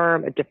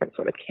norm, a different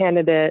sort of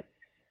candidate.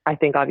 I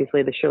think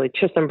obviously the Shirley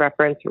Chisholm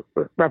reference,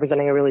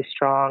 representing a really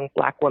strong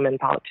Black woman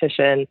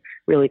politician,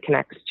 really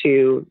connects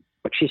to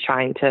what she's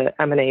trying to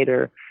emanate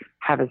or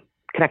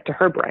connect to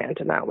her brand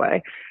in that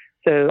way.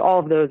 So all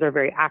of those are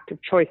very active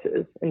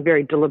choices and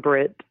very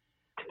deliberate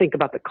to think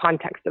about the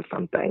context of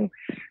something.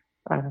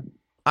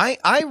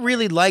 I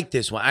really like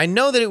this one. I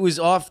know that it was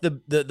off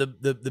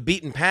the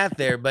beaten path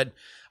there, but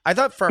I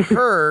thought for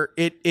her,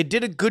 it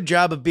did a good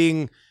job of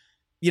being,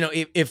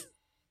 if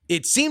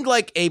it seemed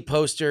like a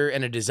poster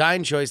and a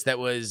design choice that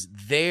was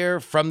there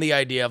from the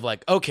idea of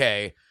like,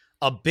 okay,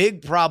 a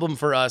big problem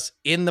for us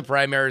in the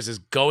primaries is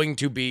going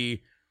to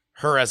be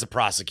her as a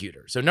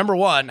prosecutor. So number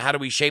one, how do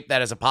we shape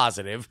that as a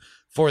positive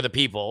for the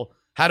people?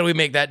 How do we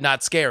make that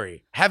not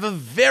scary? Have a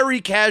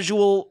very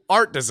casual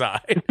art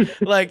design.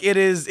 Like it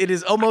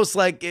is almost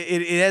like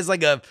it has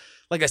like a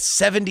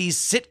 70s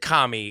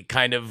sitcom-y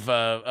kind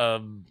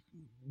of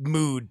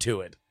mood to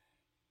it.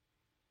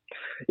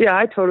 Yeah,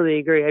 I totally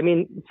agree. I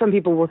mean, some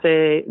people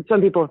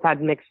have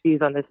had mixed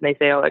views on this, and they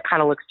say, oh, it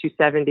kind of looks too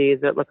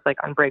 70s. It looks like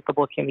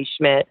Unbreakable Kimmy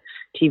Schmidt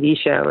TV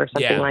show or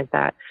something like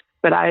that.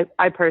 But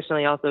I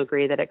personally also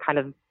agree that it kind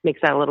of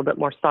makes that a little bit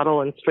more subtle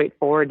and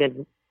straightforward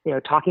and,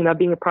 talking about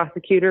being a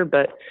prosecutor,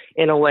 but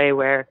in a way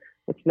where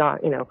it's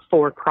not,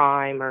 for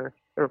crime or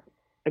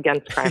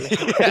against crime.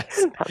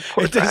 Yes.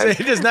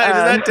 It does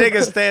not take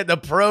a stand, the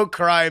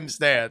pro-crime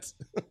stance.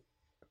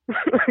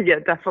 Yeah,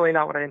 definitely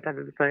not what I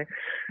intended to say.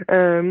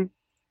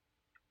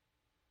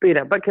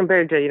 But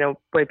compared to,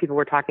 what people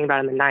were talking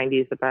about in the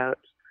 90s about,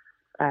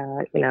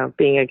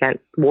 being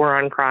against war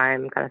on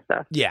crime kind of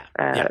stuff. Yeah.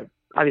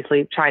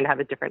 Obviously trying to have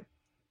a different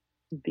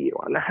view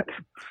on that.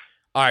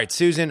 All right,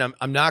 Susan,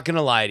 I'm not going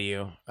to lie to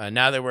you.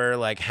 Now that we're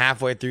like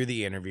halfway through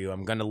the interview,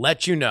 I'm going to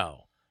let you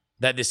know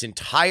that this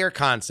entire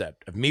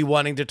concept of me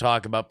wanting to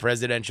talk about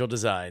presidential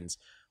designs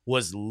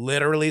was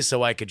literally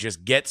so I could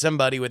just get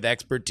somebody with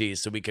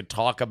expertise so we could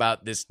talk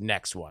about this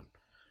next one.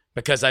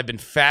 Because I've been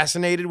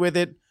fascinated with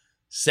it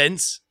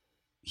since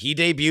he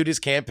debuted his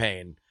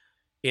campaign.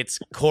 It's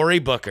Cory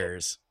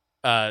Booker's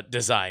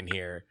design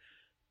here.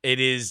 It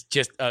is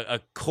just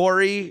a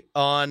Cory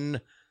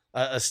on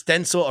a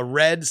stencil, a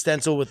red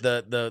stencil with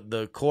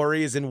the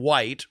Cory is in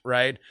white,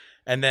 right?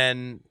 And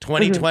then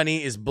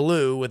 2020 is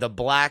blue with a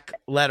black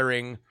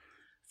lettering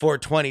for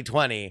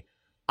 2020.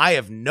 I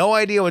have no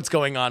idea what's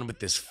going on with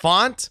this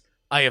font.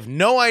 I have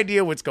no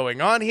idea what's going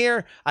on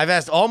here. I've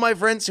asked all my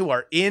friends who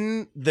are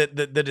in the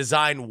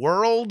design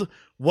world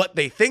what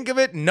they think of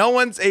it. No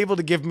one's able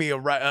to give me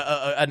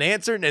an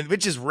answer, and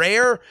which is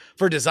rare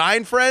for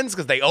design friends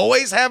because they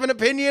always have an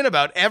opinion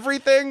about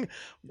everything.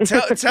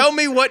 Tell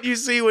me what you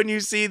see when you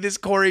see this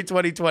Cory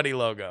 2020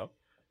 logo.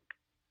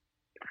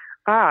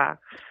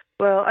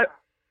 Well,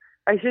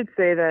 I should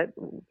say that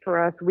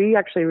for us, we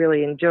actually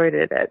really enjoyed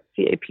it at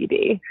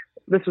CAPD.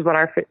 This was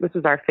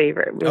our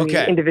favorite. We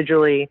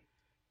individually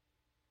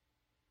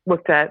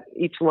looked at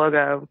each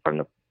logo from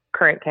the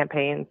current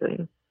campaigns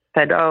and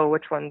said, oh,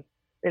 which one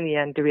in the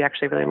end do we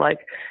actually really like?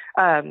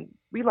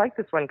 We liked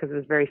this one because it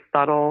was very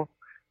subtle,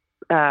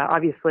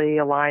 obviously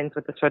aligns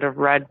with the sort of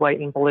red, white,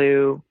 and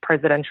blue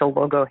presidential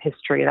logo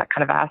history, that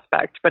kind of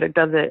aspect, but it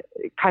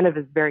kind of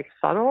is very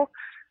subtle.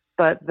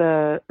 But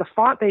the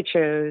font they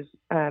chose,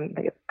 like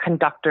it's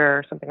Conductor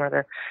or something or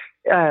other,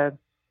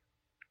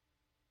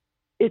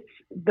 it's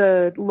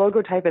the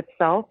logo type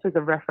itself is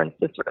a reference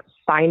to sort of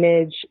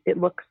signage. It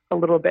looks a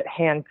little bit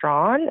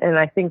hand-drawn, and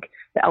I think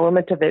the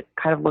element of it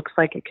kind of looks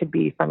like it could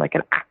be from like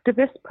an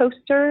activist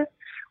poster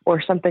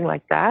or something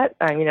like that.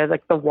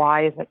 Like the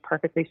Y isn't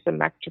perfectly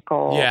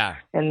symmetrical,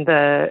 and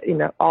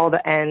all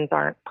the ends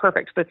aren't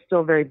perfect, but it's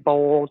still very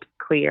bold,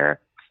 clear.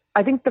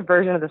 I think the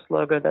version of this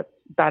logo that's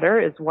better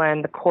is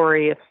when the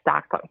Cory is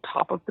stacked on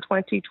top of the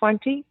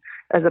 2020,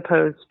 as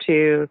opposed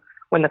to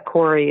when the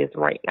Cory is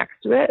right next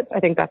to it.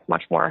 I think that's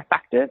much more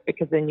effective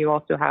because then you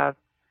also have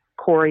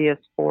Cory is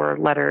 4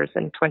 letters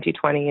and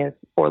 2020 is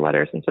 4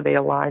 letters, and so they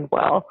align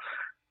well.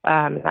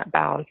 And that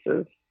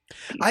balances.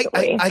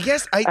 I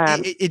guess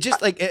it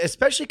just like,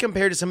 especially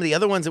compared to some of the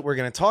other ones that we're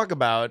going to talk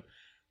about,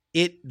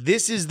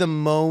 this is the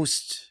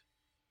most,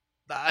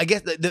 I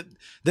guess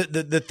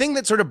the thing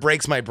that sort of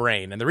breaks my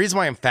brain, and the reason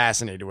why I'm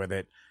fascinated with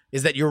it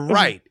is that you're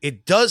right.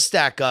 It does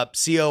stack up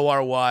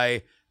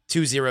CORY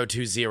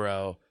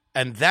 2020.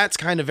 And that's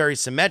kind of very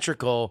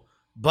symmetrical,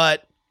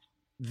 but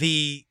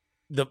the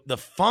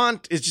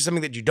font is just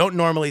something that you don't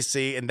normally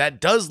see, and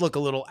that does look a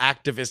little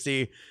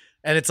activisty.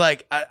 And it's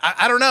like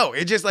I don't know.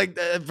 It just like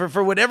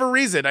for whatever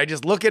reason, I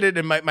just look at it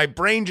and my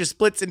brain just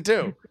splits in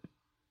two.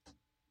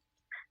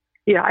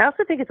 Yeah, I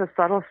also think it's a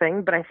subtle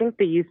thing, but I think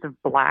the use of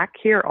black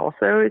here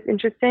also is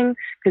interesting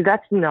because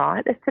that's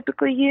not as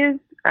typically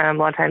used. A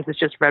lot of times it's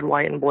just red,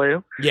 white, and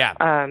blue. Yeah,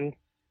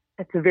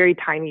 it's a very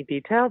tiny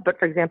detail. But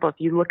for example, if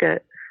you look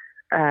at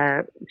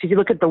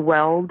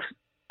the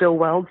Bill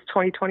Weld's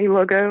 2020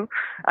 logo,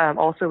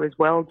 also is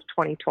Weld's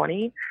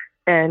 2020,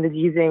 and is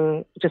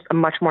using just a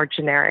much more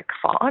generic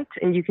font.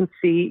 And you can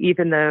see,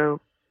 even though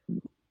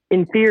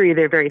in theory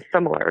they're very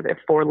similar, they're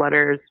 4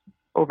 letters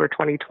over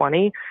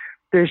 2020,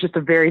 there's just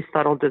a very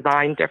subtle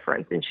design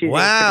difference in choosing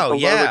Wow, the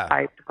yeah. logo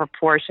type, the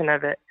proportion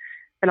of it.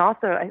 And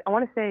also, I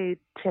want to say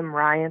Tim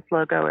Ryan's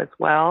logo as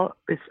well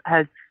it's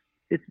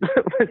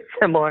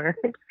similar.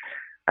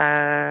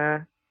 So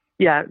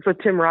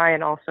Tim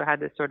Ryan also had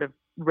this sort of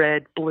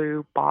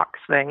red-blue box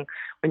thing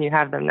when you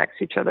have them next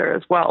to each other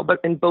as well. But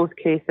in both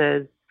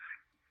cases,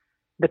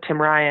 the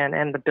Tim Ryan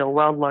and the Bill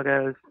Weld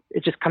logos,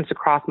 it just comes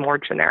across more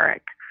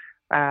generic.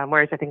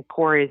 Whereas I think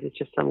Corey's is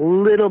just has a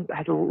little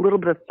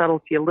bit of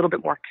subtlety, a little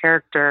bit more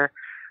character,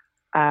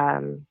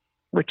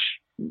 which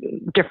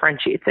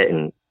differentiates it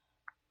and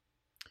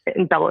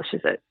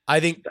embellishes it. I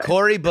think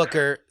Cory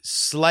Booker,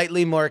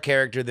 slightly more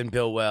character than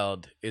Bill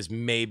Weld, is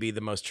maybe the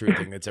most true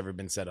thing that's ever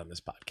been said on this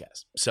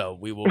podcast. So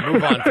we will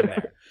move on from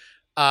there.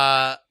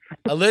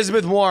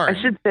 Elizabeth Warren.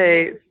 I should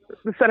say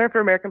the Center for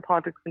American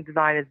Politics and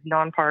Design is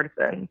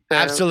nonpartisan. So.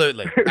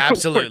 Absolutely.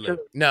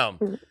 No.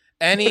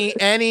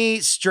 Any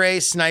stray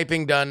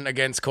sniping done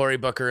against Cory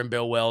Booker and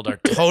Bill Weld are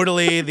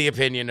totally the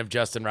opinion of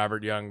Justin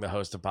Robert Young, the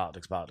host of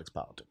Politics.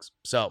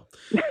 So,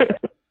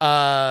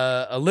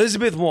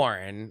 Elizabeth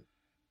Warren,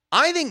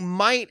 I think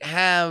might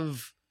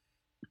have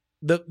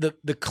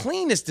the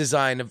cleanest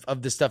design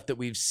of the stuff that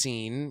we've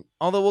seen.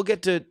 Although we'll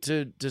get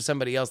to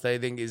somebody else that I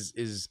think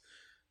is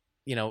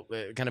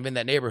kind of in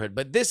that neighborhood.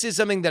 But this is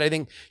something that I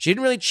think she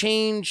didn't really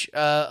change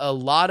a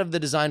lot of the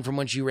design from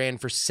when she ran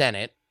for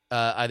Senate.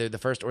 Either the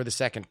first or the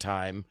second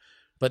time,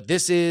 but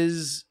this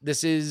is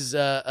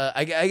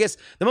I guess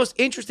the most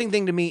interesting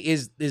thing to me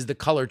is the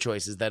color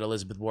choices that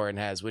Elizabeth Warren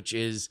has, which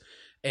is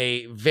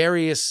a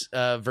various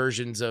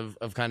versions of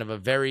kind of a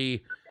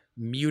very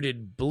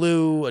muted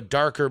blue, a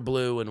darker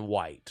blue, and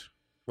white.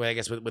 Well, I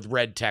guess with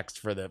red text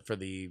for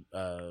the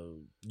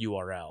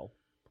URL.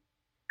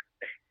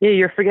 Yeah,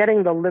 you're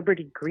forgetting the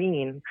Liberty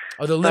Green.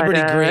 Oh, the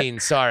Liberty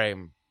Green. Sorry.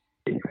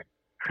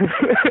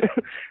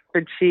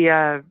 But she.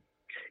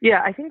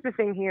 Yeah, I think the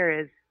thing here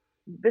is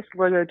this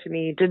logo to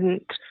me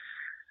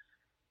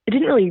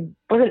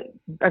wasn't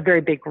a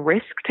very big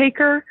risk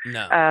taker.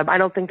 No. I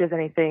don't think there's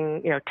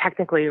anything,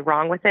 technically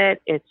wrong with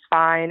it. It's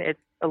fine. It's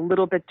a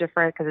little bit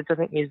different because it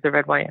doesn't use the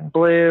red, white, and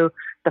blue.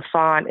 The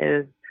font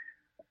is,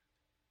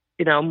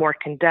 more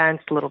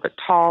condensed, a little bit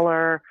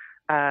taller.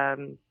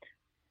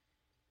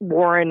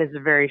 Warren is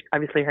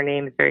obviously her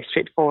name is very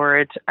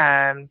straightforward.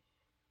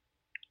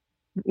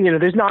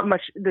 There's not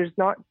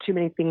too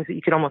many things that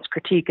you could almost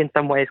critique in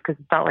some ways because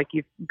it's not like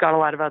you've got a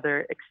lot of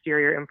other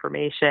exterior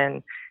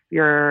information.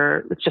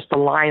 It's just a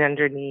line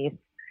underneath.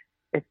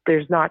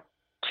 There's not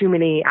too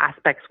many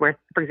aspects where,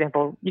 for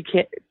example,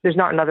 there's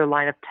not another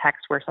line of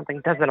text where something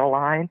doesn't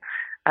align.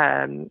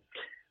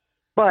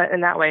 But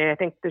in that way, I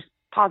think there's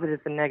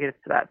positives and negatives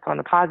to that. So on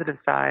the positive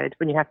side,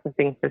 when you have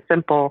something so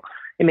simple,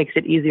 it makes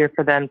it easier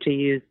for them to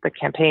use the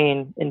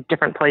campaign in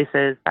different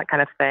places, that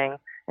kind of thing.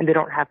 And they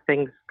don't have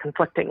things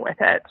conflicting with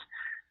it.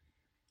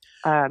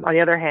 On the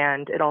other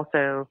hand, it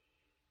also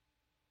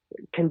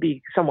can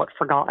be somewhat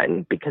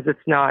forgotten because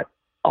it's not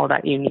all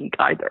that unique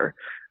either.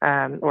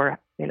 You're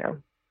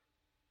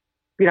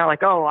not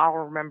like, oh, I'll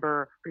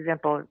remember, for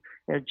example,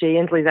 Jay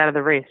Inslee's out of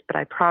the race, but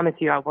I promise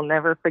you I will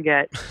never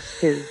forget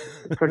his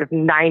sort of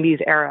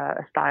 90s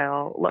era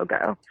style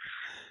logo.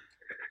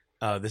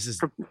 Oh, this is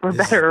for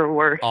better or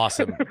worse.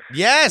 Awesome.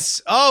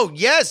 Yes. Oh,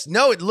 yes.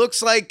 No, it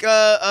looks like like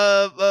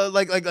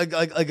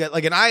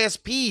an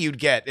ISP you'd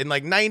get in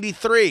like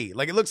 93.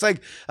 Like it looks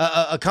like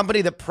a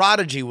company that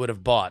Prodigy would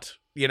have bought,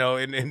 in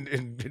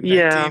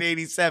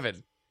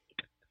 1987.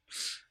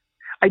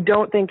 I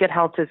don't think it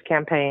helped his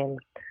campaign.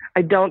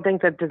 I don't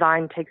think that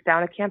design takes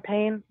down a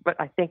campaign, but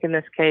I think in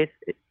this case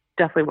it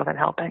definitely wasn't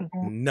helping.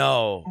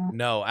 No,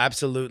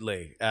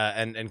 absolutely.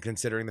 And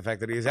considering the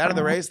fact that he was out of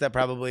the race, that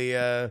probably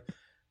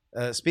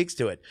speaks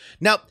to it.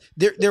 Now,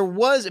 there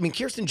was,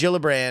 Kirsten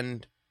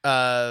Gillibrand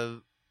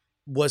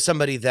was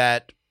somebody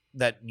that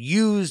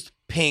used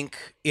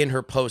pink in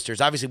her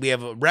posters. Obviously, we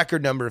have a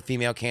record number of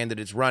female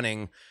candidates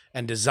running,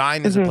 and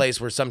design is a place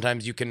where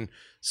sometimes you can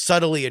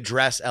subtly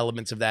address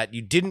elements of that.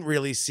 You didn't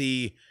really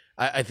see,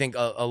 I think,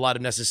 a lot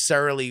of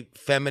necessarily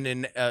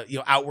feminine,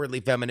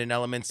 outwardly feminine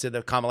elements to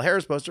the Kamala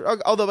Harris poster,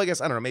 although I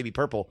guess, I don't know, maybe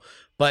purple.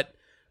 But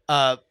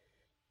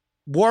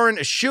Warren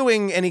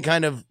eschewing any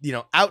kind of,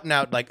 out and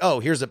out, like, oh,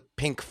 here's a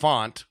pink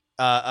font,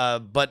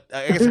 but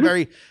I guess a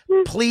very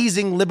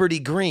pleasing Liberty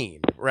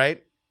Green,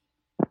 right?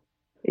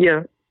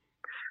 Yeah.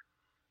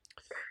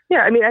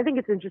 Yeah, I think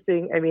it's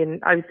interesting.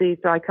 Obviously,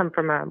 so I come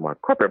from a more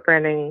corporate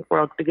branding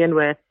world to begin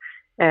with,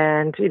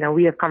 and,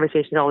 we have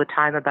conversations all the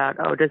time about,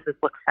 oh, does this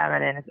look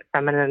feminine? Is it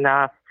feminine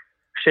enough?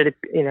 Should it,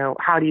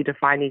 how do you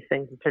define these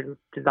things in terms of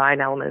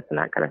design elements and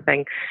that kind of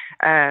thing?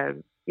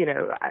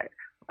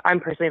 I'm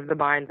personally of the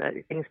mind that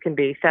things can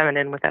be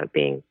feminine without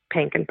being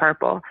pink and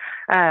purple.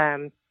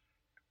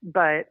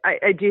 But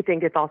I do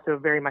think it's also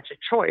very much a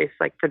choice.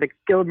 Like for the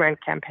Gillibrand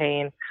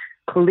campaign,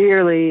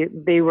 clearly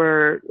they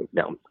were,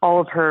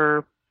 all of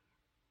her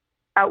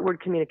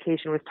outward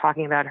communication was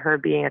talking about her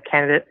being a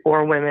candidate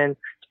for women,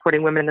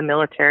 supporting women in the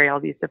military, all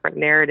these different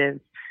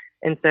narratives.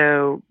 And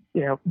so,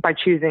 by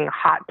choosing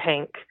hot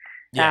pink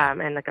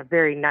and like a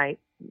very nice,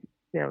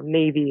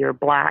 navy or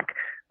black,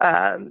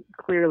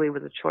 clearly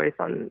was a choice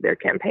on their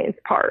campaign's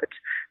part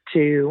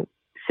to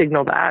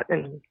signal that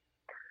and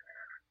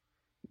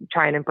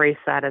try and embrace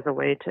that as a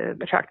way to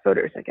attract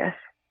voters, I guess.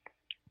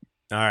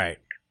 All right.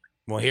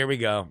 Well, here we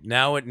go.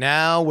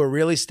 Now we're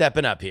really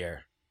stepping up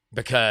here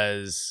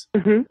because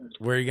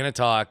we're going to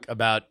talk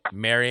about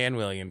Marianne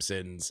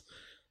Williamson's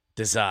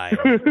design.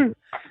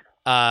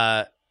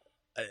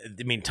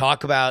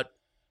 Talk about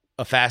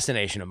a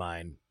fascination of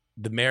mine.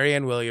 The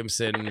Marianne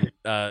Williamson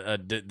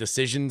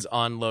decisions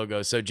on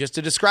logo. So just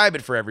to describe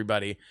it for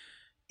everybody,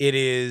 it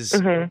is,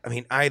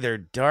 either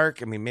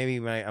dark. Maybe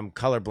I'm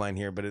colorblind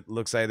here, but it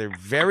looks either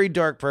very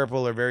dark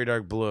purple or very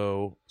dark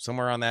blue,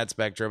 somewhere on that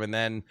spectrum. And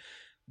then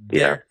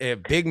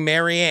big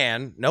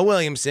Marianne, no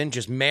Williamson,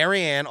 just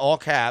Marianne, all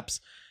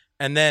caps.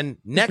 And then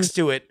next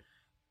to it,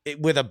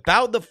 with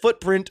about the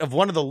footprint of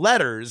one of the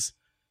letters,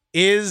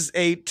 is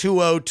a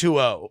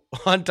 2020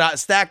 on top,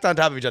 stacked on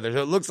top of each other.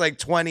 So it looks like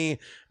 20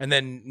 and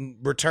then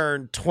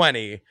return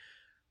 20.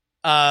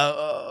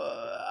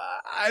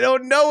 I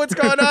don't know what's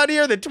going on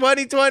here. The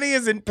 2020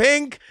 is in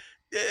pink.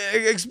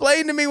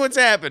 Explain to me what's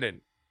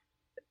happening.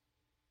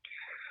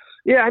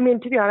 Yeah,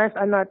 to be honest,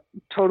 I'm not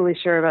totally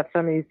sure about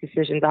some of these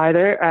decisions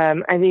either.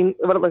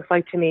 What it looks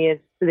like to me is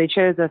they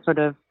chose a sort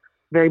of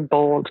very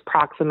bold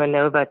Proxima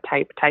Nova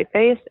type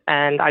typeface,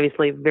 and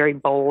obviously very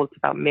bold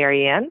about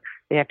Marianne.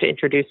 They have to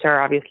introduce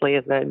her, obviously,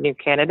 as a new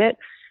candidate.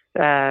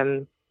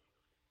 And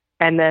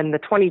then the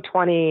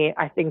 2020,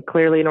 I think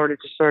clearly in order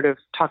to sort of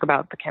talk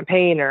about the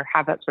campaign or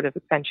have that sort of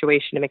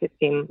accentuation to make it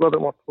seem a little bit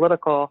more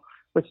political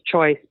was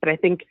choice. But I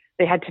think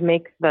they had to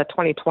make the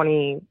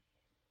 2020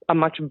 a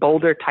much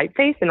bolder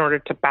typeface in order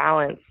to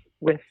balance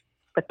with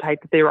the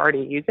type that they were already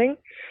using.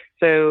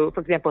 So,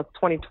 for example, if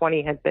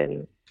 2020 had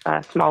been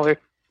a smaller,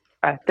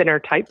 thinner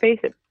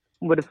typeface, it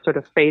would have sort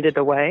of faded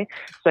away.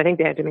 So I think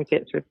they had to make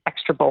it sort of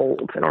extra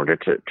bold in order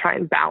to try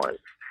and balance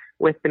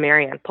with the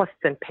Marianne. Plus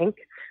it's in pink.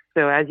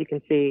 So as you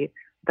can see,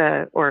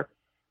 as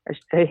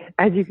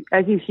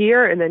you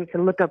hear and then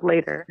can look up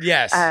later,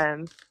 yes,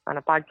 on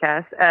a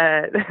podcast,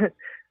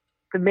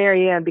 the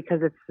Marianne,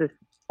 because it's this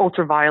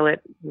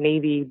ultraviolet,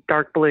 navy,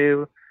 dark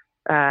blue,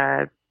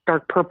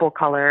 dark purple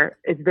color,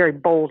 is very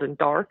bold and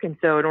dark. And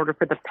so in order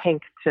for the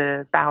pink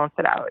to balance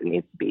it out, it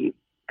needs to be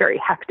very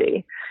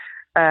hefty.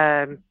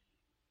 I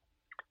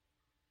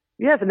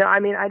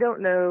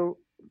don't know.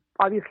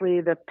 Obviously,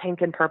 the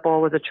pink and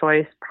purple was a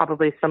choice,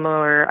 probably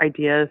similar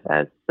ideas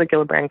as the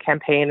Gillibrand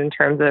campaign in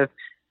terms of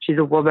she's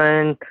a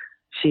woman,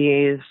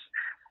 she's,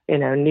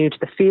 new to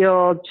the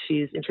field,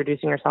 she's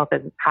introducing herself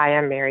as, hi,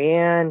 I'm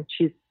Marianne.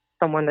 She's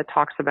someone that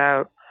talks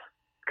about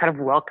kind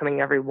of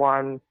welcoming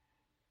everyone.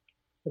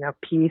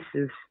 Peace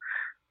is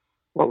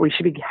what we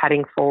should be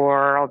heading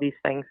for, all these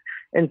things.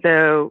 And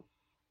so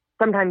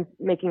sometimes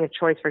making a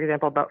choice, for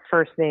example, about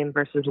first name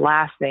versus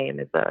last name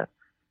is a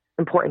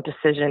important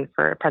decision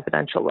for a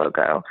presidential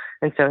logo.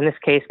 And so in this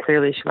case,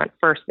 clearly she went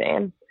first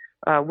name.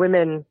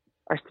 Women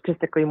are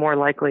statistically more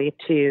likely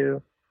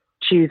to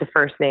choose a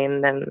first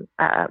name than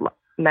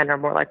men are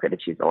more likely to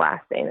choose a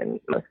last name in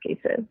most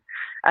cases.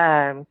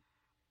 And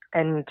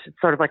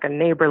sort of like a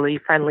neighborly,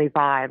 friendly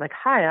vibe, like,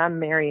 hi, I'm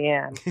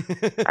Marianne,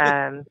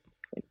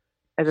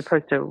 as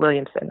opposed to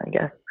Williamson, I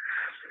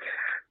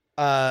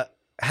guess.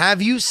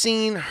 Have you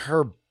seen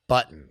her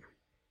button?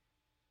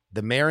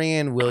 The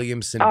Marianne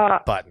Williamson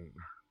button?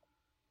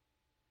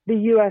 The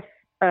U.S.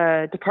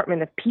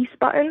 Department of Peace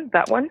button,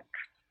 that one,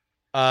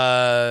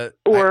 her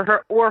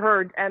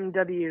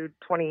MW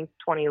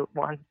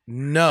 2021.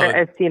 No,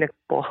 I've seen a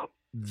couple.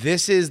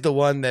 This is the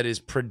one that is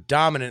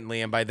predominantly,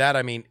 and by that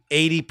I mean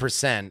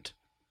 80%,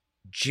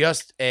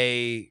 just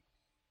a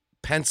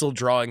pencil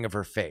drawing of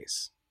her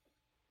face.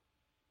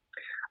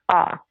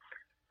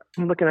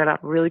 I'm looking that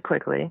up really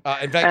quickly.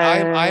 In fact,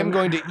 I am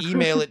going to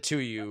email it to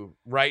you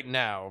right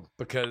now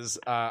because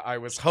I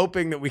was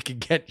hoping that we could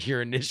get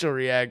your initial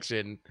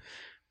reaction.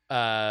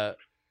 Let's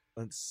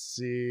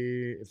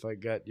see if I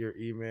got your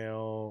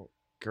email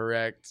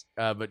correct.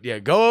 But yeah,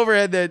 go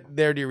overhead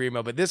there to your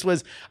email. But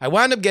I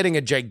wound up getting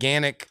a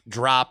gigantic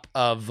drop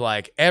of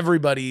like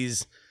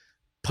everybody's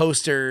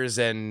posters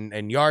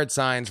and yard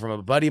signs from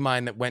a buddy of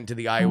mine that went to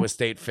the Iowa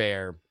State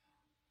Fair.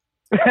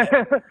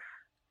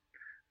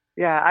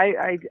 Yeah,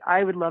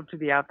 I would love to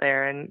be out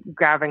there and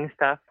grabbing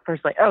stuff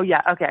personally. Oh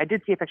yeah, okay. I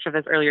did see a picture of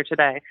this earlier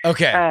today.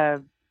 Okay.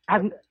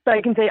 But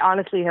I can say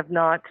honestly, have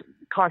not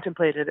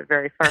contemplated it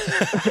very far.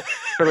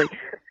 Really.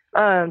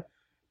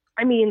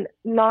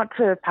 Not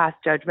to pass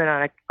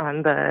judgment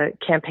on the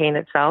campaign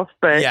itself,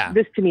 but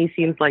This to me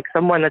seems like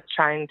someone that's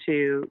trying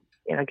to,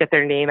 get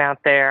their name out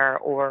there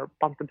or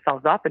bump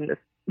themselves up, and this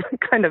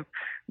kind of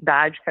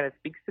badge kind of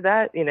speaks to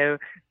that.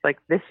 It's like,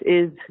 this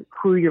is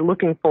who you're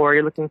looking for.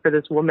 You're looking for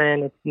this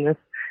woman. It's in this.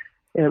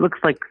 It looks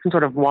like some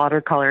sort of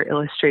watercolor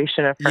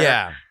illustration of her.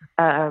 Yeah.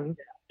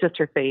 Just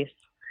her face.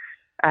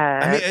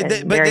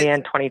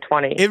 Marianne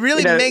 2020. It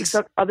really makes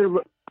other.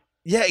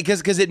 Yeah,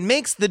 because it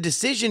makes the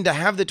decision to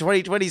have the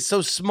 2020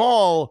 so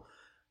small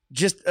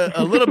just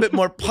a little bit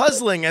more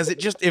puzzling as it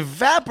just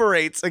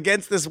evaporates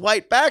against this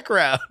white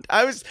background.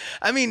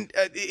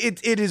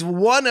 It is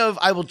one of,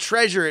 I will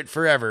treasure it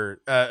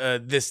forever.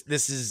 This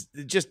is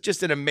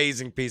just an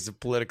amazing piece of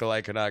political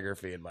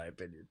iconography, in my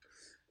opinion.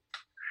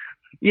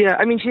 Yeah,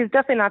 I mean, she's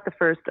definitely not the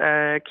first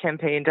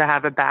campaign to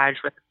have a badge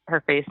with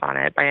her face on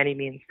it by any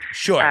means.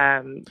 Sure.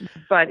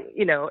 But,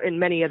 in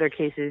many other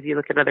cases, you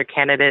look at other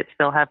candidates,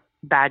 they'll have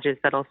badges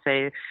that'll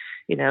say,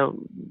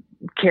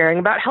 caring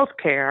about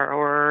healthcare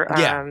or,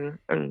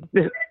 and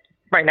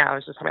right now I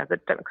was just talking about the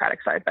Democratic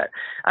side, but,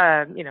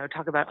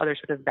 talk about other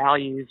sort of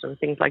values or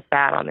things like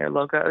that on their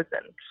logos.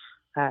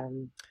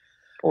 And,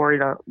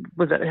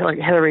 was it like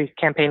Hillary's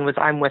campaign was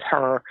 "I'm with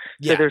her"?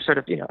 So there's sort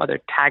of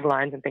other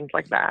taglines and things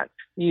like that.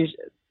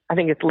 I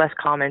think it's less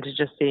common to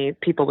just see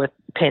people with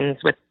pins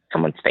with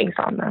someone's face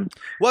on them.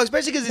 Well,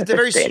 especially because it's a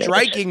very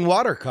striking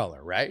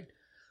watercolor, right?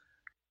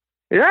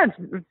 Yeah,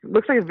 it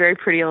looks like a very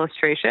pretty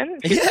illustration.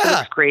 It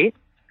looks great.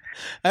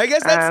 I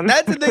guess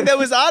that's the thing that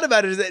was odd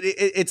about it, is that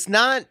it's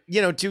not,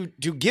 to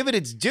give it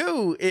its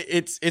due.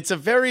 It's a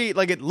very,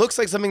 like, it looks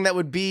like something that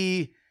would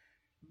be,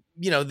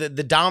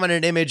 the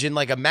dominant image in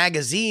like a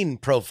magazine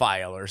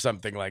profile or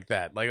something like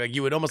that. Like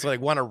you would almost like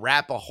want to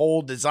wrap a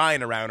whole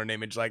design around an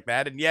image like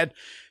that. And yet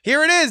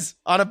here it is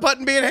on a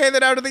button being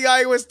handed out at the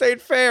Iowa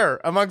State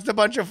Fair amongst a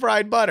bunch of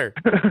fried butter.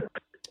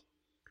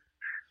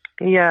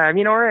 Yeah, I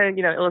mean, or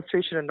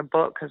illustration in the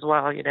book as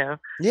well.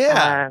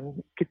 Yeah,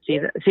 you could see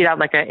that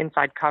like an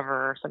inside cover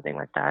or something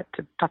like that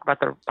to talk about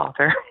the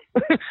author,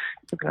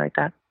 something like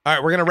that. All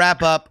right, we're gonna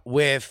wrap up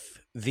with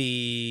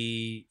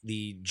the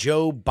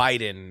Joe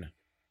Biden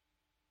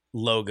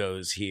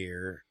logos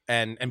here,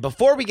 and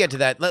before we get to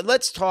that,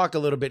 let's talk a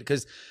little bit,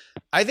 because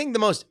I think the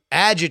most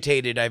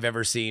agitated I've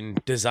ever seen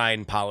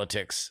design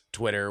politics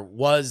Twitter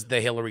was the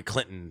Hillary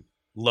Clinton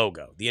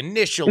logo, the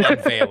initial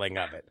unveiling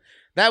of it.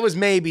 That was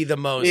maybe the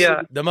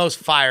most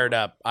fired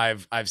up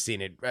I've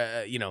seen it.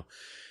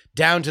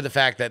 Down to the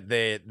fact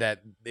that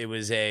it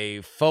was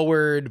a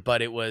forward,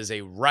 but it was a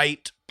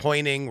right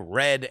pointing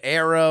red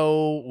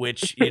arrow,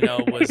 which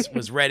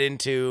was read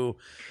into.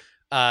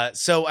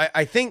 So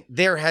I think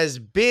there has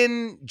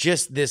been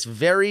just this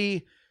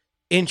very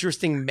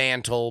interesting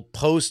mantle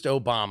post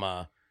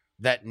Obama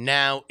that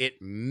now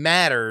it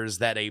matters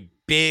that a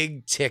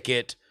big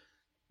ticket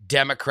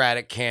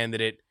Democratic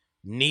candidate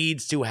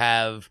needs to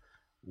have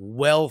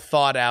well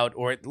thought out,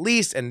 or at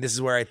least, and this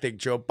is where I think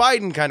Joe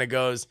Biden kind of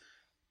goes,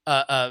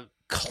 a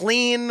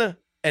clean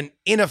and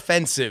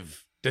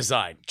inoffensive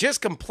design,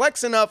 just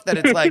complex enough that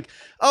it's like,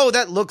 oh,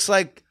 that looks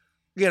like,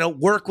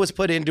 work was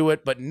put into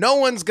it, but no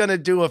one's going to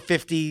do a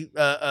 50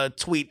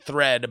 tweet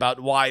thread about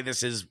why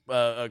this is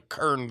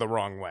kerned the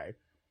wrong way.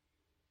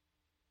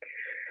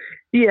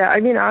 Yeah, I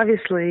mean,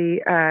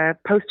 obviously,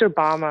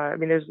 post-Obama,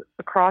 there's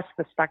across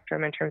the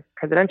spectrum in terms of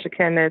presidential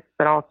candidates,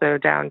 but also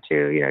down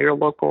to, your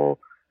local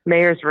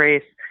mayor's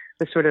race,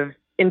 the sort of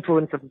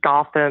influence of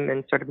Gotham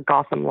and sort of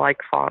Gotham-like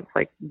fonts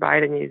like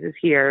Biden uses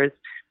here is,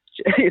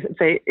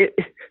 it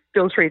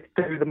filtrates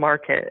through the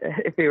market,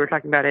 if we were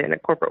talking about it in a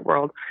corporate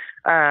world,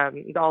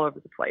 all over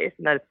the place.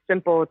 And that it's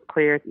simple, it's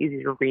clear, it's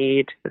easy to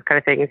read, those kind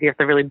of things. You have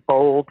the really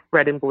bold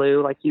red and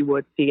blue like you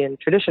would see in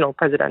traditional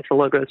presidential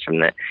logos from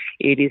the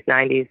 80s,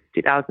 90s,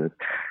 2000s.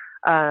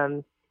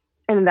 And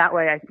in that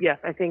way,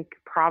 I think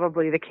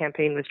probably the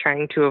campaign was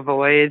trying to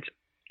avoid,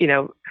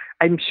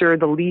 I'm sure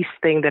the least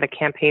thing that a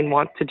campaign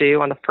wants to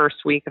do on the first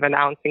week of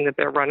announcing that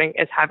they're running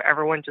is have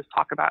everyone just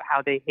talk about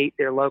how they hate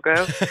their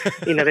logo.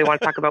 They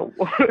want to talk about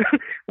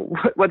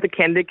what the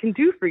candidate can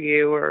do for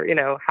you, or,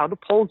 how the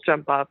polls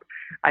jump up.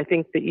 I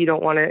think that you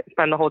don't want to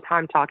spend the whole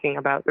time talking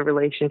about the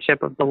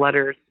relationship of the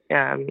letters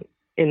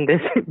in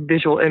this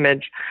visual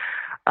image.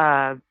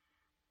 So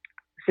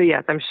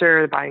yes, I'm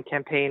sure the Biden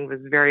campaign was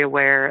very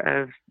aware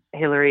of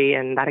Hillary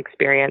and that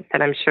experience.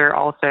 And I'm sure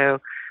also,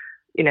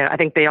 I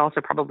think they also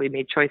probably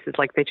made choices,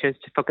 like they chose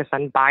to focus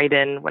on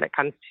Biden when it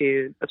comes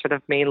to the sort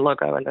of main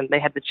logo, and then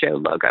they had the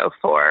Joe logo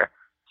for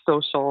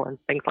social and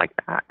things like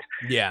that.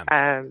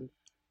 Yeah.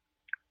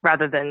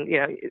 Rather than,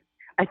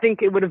 I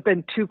think it would have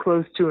been too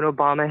close to an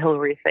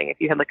Obama-Hillary thing if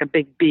you had like a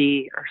big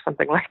B or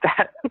something like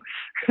that,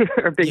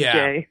 or a big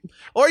J.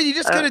 Or you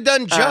just could have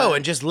done Joe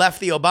and just left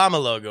the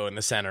Obama logo in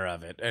the center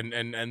of it.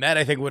 And that,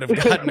 I think, would have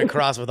gotten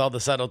across with all the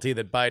subtlety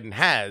that Biden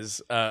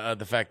has,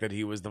 the fact that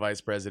he was the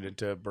vice president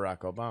to Barack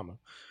Obama.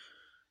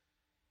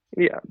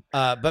 Yeah.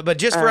 But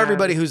just for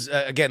everybody who's,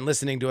 again,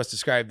 listening to us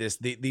describe this,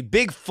 the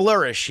big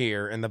flourish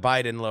here in the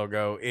Biden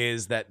logo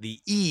is that the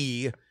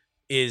E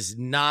is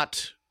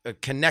not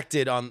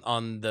connected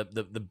on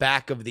the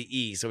back of the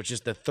E, so it's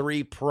just the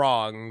three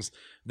prongs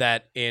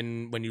that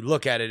when you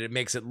look at it, it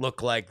makes it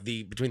look like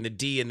between the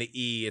D and the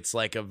E, it's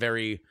like a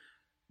very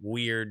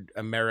weird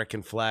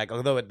American flag,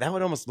 although that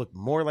would almost look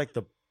more like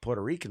the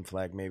Puerto Rican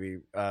flag maybe,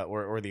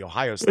 or the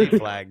Ohio State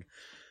flag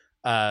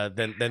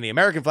than the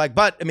American flag.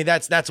 But I mean,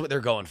 that's what they're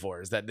going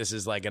for, is that this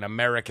is like an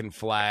American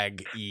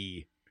flag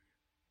E.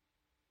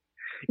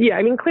 Yeah,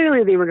 I mean,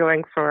 clearly they were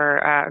going for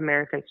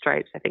American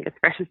stripes, I think it's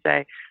fair to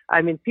say.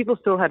 I mean, people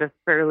still had a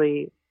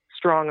fairly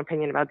strong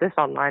opinion about this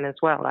online as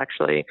well,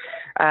 actually.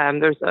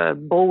 There's a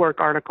Bulwark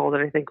article that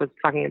I think was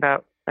talking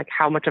about like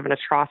how much of an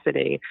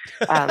atrocity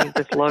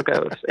this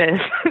logo is.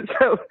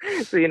 so,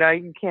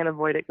 you can't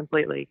avoid it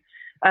completely.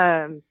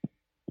 But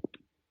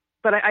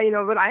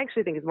what I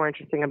actually think is more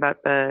interesting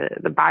about the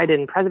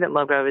Biden president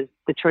logo is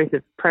the choice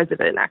of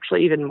president,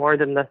 actually, even more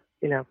than the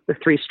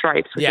three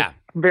stripes. Which is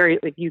very,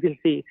 like, you can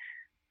see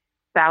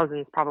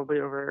thousands probably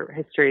over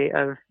history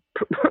of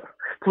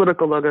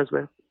political logos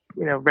with,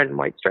 red and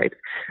white stripes.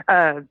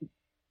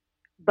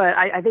 But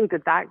I think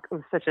that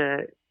was such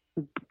a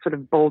sort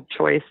of bold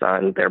choice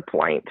on their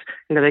point.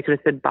 They could have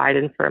said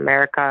Biden for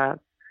America,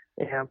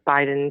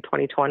 Biden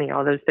 2020,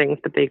 all those things,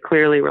 but they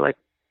clearly were like,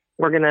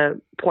 we're going to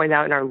point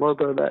out in our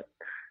logo that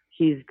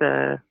he's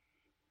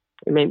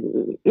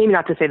maybe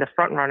not to say the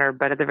front runner,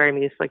 but at the very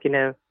least, like,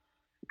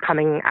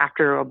 coming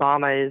after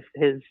Obama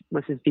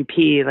was his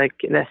VP, like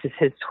this is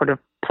his sort of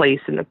place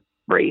in the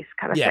race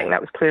kind of thing.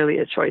 That was clearly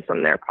a choice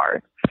on their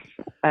part.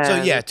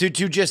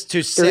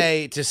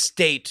 To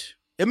state,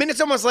 I mean,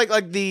 it's almost like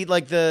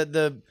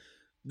the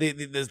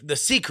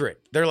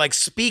secret. They're like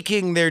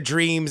speaking their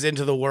dreams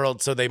into the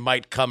world so they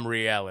might come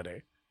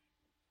reality.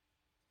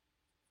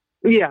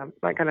 Yeah,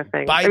 that kind of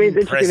thing.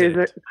 Biden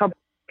president.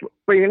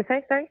 What are you going to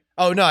say? Sorry?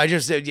 Oh, no, I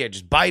just said,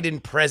 just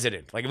Biden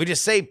president. Like, if we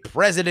just say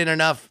president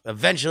enough,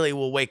 eventually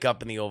we'll wake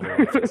up in the Oval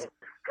Office.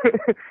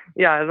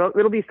 Yeah,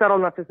 it'll be subtle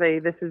enough to say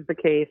this is the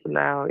case, and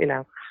now,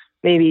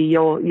 maybe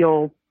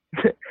you'll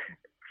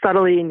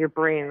subtly in your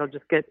brain, it'll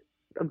just get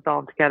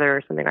absolved together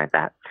or something like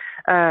that.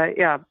 I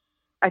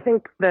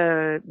think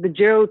the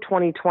Joe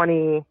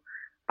 2020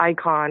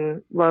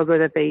 icon logo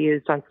that they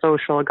used on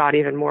social got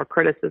even more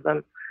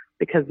criticism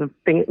because of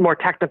more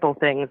technical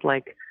things,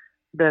 like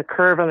the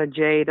curve on the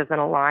J doesn't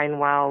align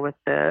well with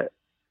the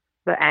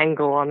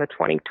angle on the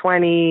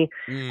 2020.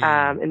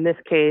 In this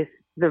case,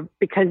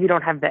 because you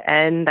don't have the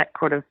N that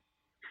sort of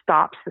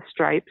stops the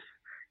stripes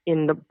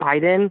in the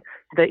Biden,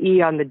 the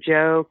E on the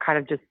Joe kind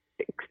of just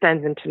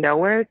extends into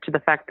nowhere, to the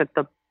fact that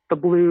the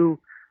blue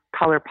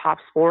color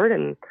pops forward.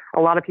 And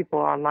a lot of people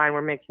online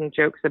were making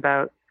jokes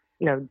about,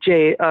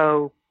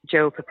 J-O,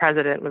 Joe for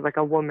president was like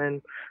a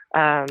woman.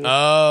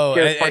 Joe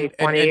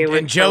 2020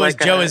 and Joe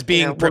is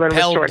being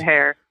propelled with short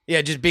hair.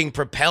 Yeah, just being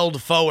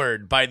propelled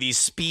forward by these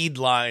speed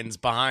lines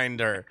behind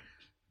her.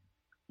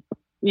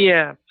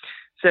 Yeah,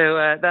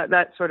 so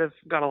that sort of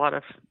got a lot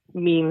of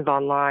memes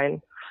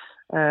online,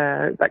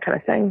 that kind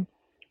of thing.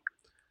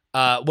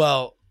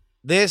 Well,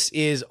 this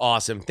is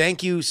awesome.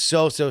 Thank you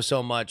so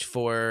much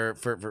for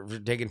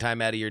taking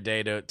time out of your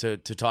day to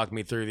talk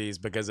me through these,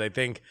 because I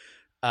think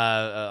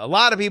a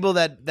lot of people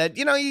that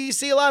you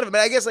see a lot of them.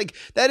 But I guess like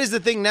that is the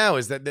thing now,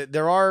 is that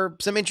there are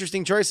some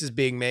interesting choices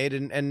being made,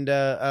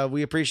 and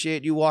we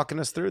appreciate you walking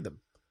us through them.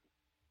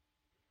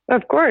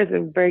 Of course,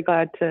 I'm very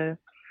glad to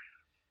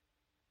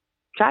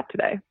chat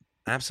today.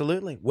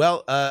 Absolutely.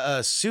 Well,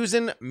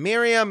 Susan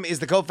Miriam is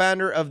the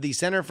co-founder of the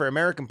Center for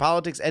American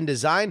Politics and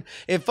Design.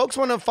 If folks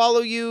want to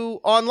follow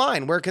you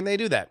online, where can they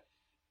do that?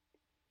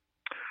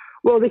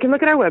 Well, they can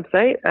look at our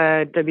website,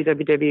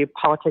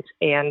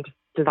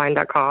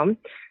 www.politicsanddesign.com,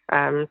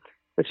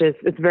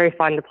 it's very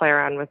fun to play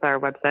around with our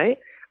website.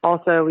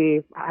 Also,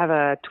 we have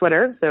a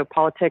Twitter, so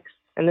politics,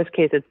 in this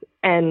case, it's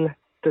N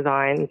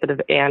Design instead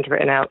of and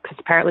written out, because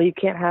apparently you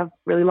can't have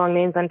really long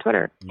names on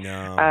Twitter.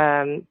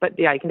 No. But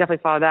yeah, you can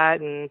definitely follow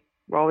that, and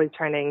we're always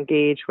trying to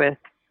engage with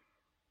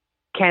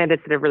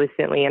candidates that have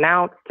recently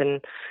announced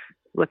and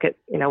look at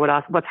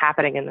what's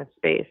happening in this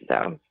space.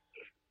 So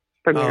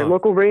from your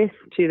local race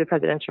to the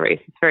presidential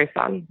race, it's very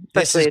fun.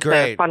 Especially this is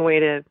great. It's a fun way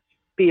to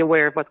be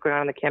aware of what's going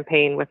on in the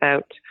campaign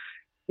without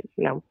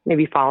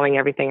maybe following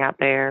everything out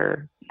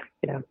there.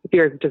 If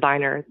you're a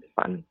designer, it's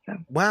fun. So.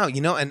 Wow,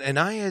 and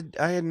I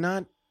had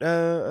not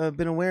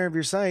been aware of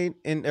your site,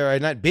 or I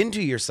had not been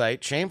to your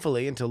site,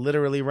 shamefully, until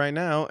literally right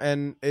now,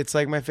 and it's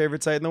like my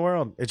favorite site in the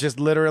world. It just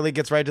literally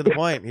gets right to the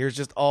point. Here's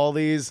just all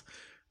these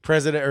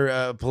president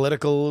or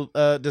political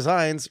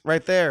designs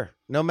right there.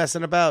 No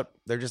messing about.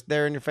 They're just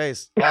there in your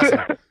face.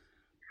 Awesome.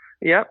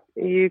 Yep,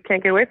 you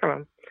can't get away from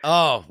them.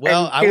 Oh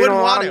well, I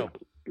wouldn't want to.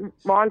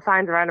 Lawn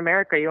signs around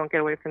America, you won't get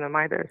away from them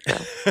either. So.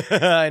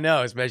 I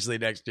know, especially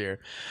next year.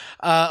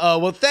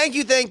 Well, thank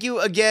you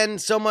again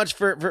so much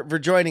for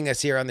joining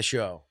us here on the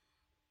show.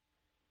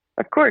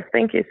 Of course.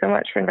 Thank you so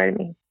much for inviting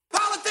me.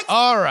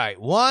 All right.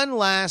 One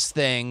last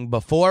thing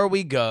before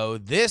we go.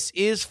 This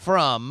is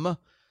from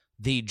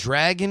the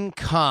Dragon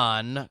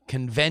Con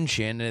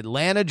convention in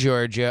Atlanta,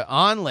 Georgia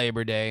on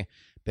Labor Day.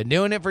 Been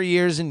doing it for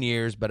years and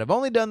years, but I've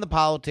only done the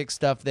politics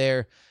stuff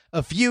there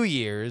a few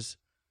years.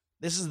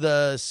 This is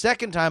the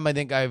second time I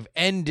think I've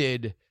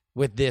ended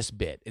with this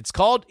bit. It's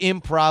called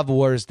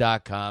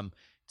ImprovWars.com.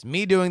 It's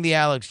me doing the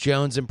Alex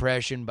Jones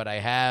impression, but I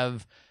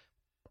have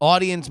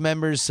audience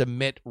members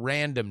submit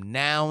random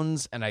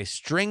nouns, and I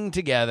string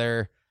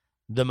together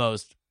the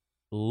most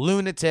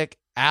lunatic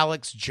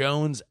Alex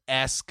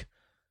Jones-esque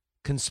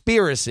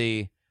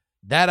conspiracy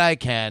that I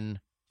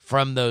can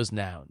from those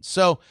nouns.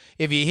 So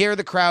if you hear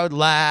the crowd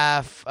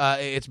laugh,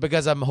 it's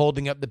because I'm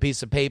holding up the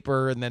piece of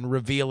paper and then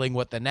revealing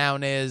what the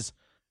noun is.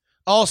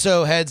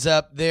 Also, heads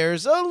up,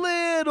 there's a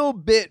little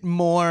bit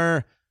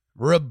more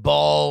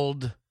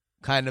ribald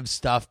kind of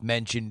stuff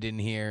mentioned in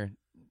here.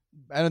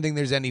 I don't think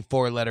there's any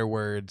 4-letter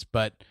words,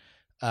 but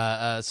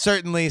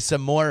certainly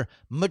some more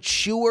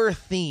mature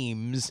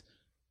themes.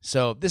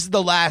 So this is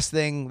the last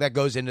thing that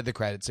goes into the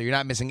credits. So you're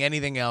not missing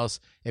anything else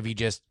if you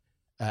just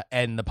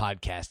end the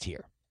podcast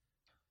here.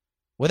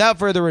 Without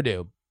further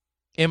ado,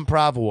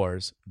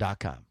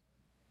 improvwars.com.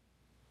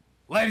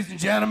 Ladies and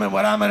gentlemen,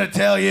 what I'm going to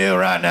tell you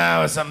right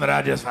now is something that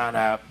I just found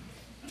out.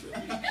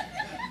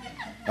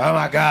 Oh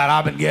my God,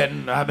 I've been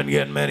getting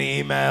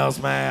many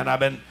emails, man. I've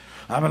been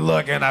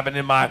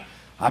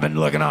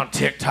looking on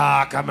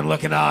TikTok. I've been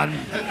looking on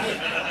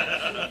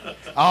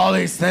all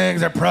these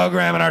things. They're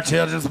programming our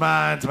children's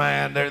minds,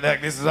 man.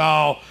 This is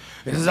all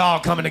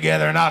coming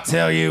together, and I'll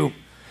tell you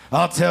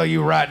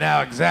right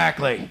now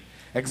exactly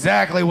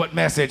what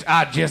message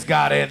I just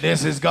got in.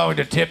 This is going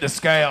to tip the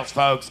scales,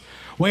 folks.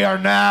 We are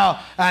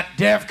now at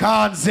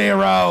DEFCON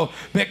 0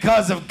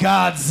 because of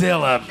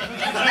Godzilla.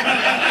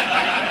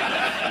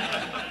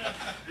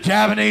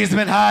 Japanese have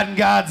been hiding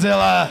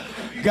Godzilla.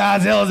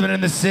 Godzilla's been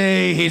in the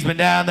sea. He's been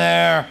down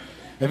there.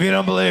 If you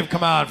don't believe,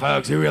 come on,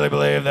 folks. You really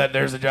believe that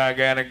there's a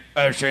gigantic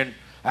ocean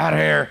out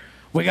here?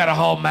 We got a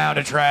whole mound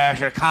of trash,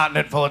 a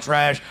continent full of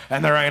trash,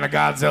 and there ain't a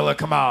Godzilla.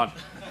 Come on.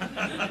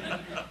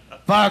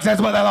 Folks,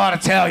 that's what they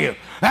want to tell you.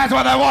 That's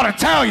what they want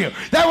to tell you.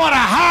 They want to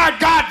hide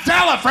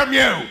Godzilla from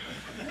you.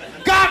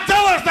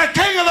 Godzilla's the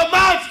king of the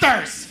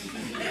monsters.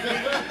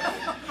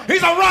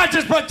 He's a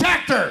righteous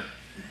protector.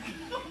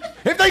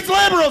 If these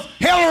liberals,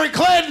 Hillary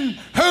Clinton,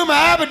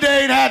 Huma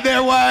Abedin had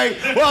their way,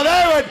 well,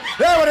 they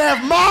would have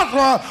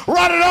Mothra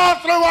running all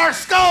through our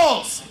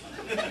skulls.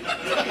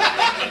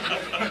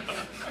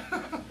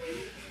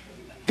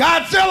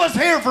 Godzilla's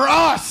here for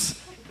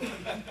us.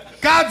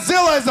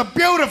 Godzilla is a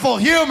beautiful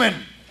human.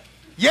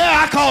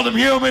 Yeah, I called him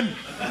human.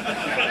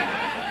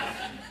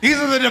 These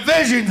are the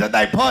divisions that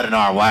they put in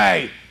our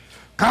way.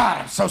 God,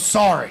 I'm so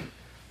sorry.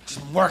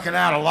 Just been working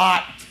out a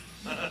lot.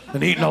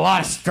 Been eating a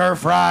lot of stir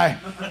fry.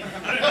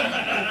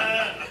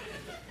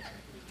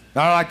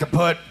 I like to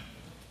put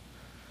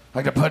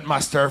my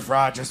stir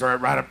fry just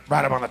right up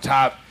on the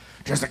top,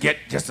 just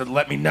to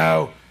let me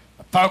know,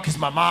 focus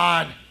my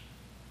mind.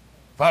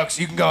 Folks,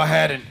 you can go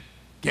ahead and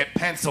get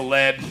pencil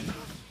lead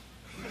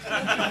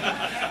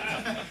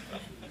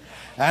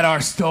at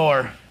our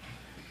store,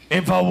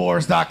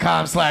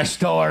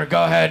 Infowars.com/store.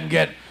 Go ahead and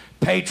get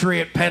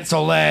Patriot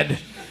pencil lead.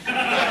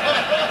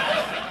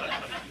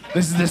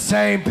 This is the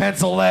same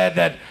pencil lead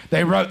that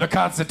they wrote the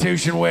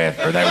Constitution with,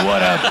 or they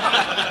would have,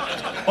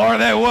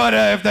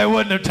 if they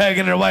wouldn't have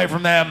taken it away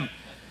from them.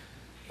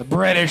 The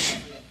British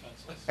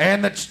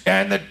and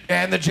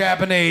the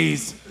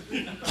Japanese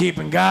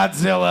keeping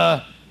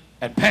Godzilla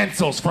and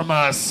pencils from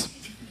us.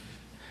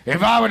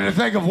 If I were to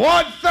think of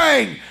one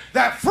thing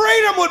that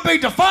freedom would be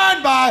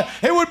defined by,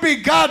 it would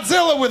be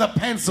Godzilla with a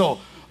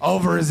pencil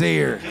over his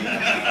ear,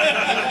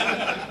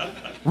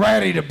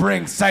 ready to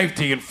bring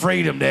safety and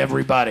freedom to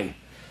everybody.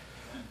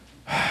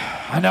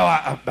 I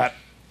know, but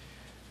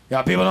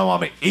people don't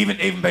want me. Even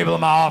people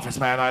in my office,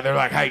 man, they're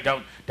like, "Hey,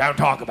 don't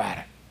talk about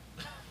it.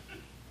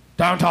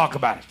 Don't talk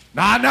about it."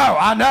 Now,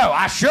 I know.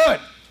 I should.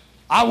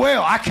 I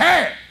will. I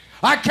can't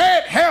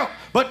help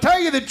but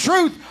tell you the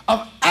truth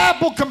of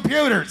Apple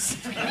computers.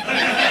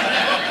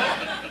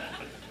 Have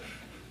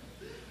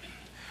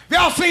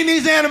y'all seen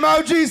these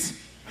animojis?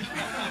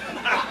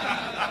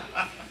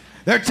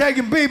 They're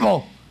taking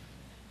people.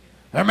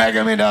 They're making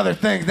them into other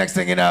things. Next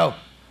thing you know,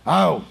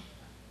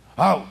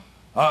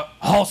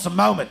 wholesome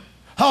moment.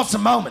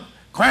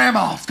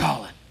 Grandma's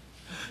calling.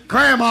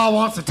 Grandma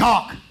wants to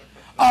talk.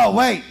 Oh,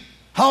 wait,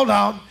 hold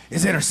on.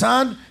 Is it her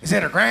son? Is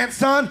it her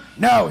grandson?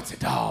 No, it's a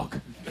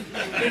dog.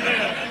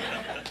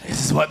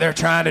 This is what they're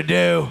trying to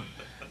do.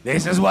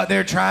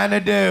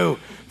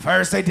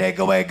 First they take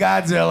away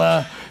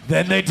Godzilla,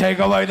 then they take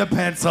away the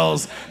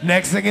pencils.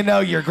 Next thing you know,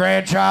 your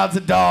grandchild's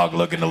a dog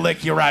looking to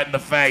lick you right in the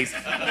face.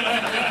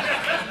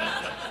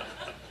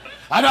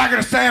 I'm not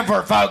going to stand for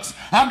it, folks.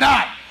 I'm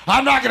not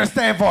going to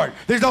stand for it.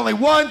 There's only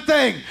one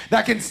thing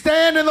that can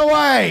stand in the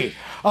way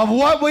of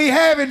what we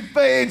have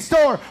in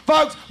store.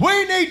 Folks,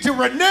 we need to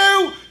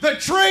renew the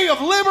tree of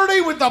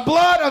liberty with the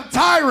blood of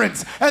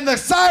tyrants. And the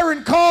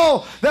siren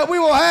call that we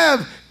will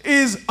have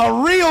is a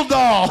real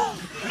doll.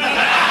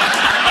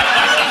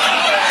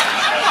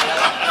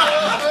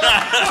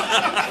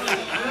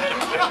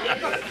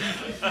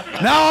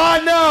 Now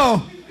I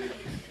know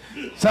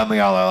some of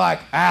y'all are like,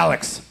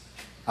 Alex,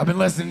 I've been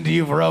listening to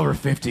you for over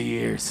 50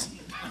 years.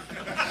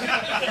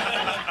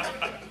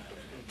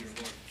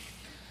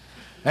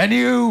 And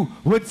you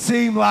would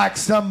seem like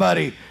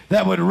somebody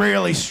that would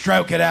really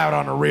stroke it out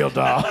on a real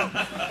doll.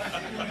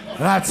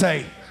 And I'd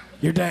say,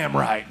 you're damn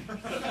right.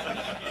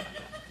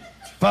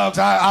 Folks,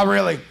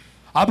 I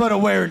put a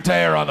wear and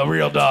tear on the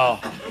real doll.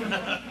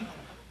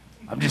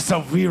 I'm just so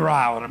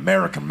virile, an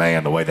American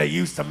man the way they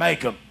used to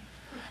make them.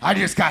 I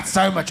just got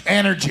so much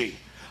energy.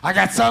 I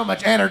got so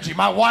much energy.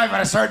 My wife at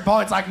a certain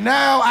point is like,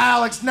 no,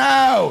 Alex,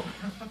 no.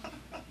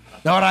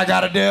 Know what I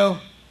gotta do?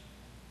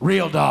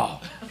 Real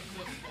Doll.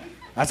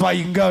 That's why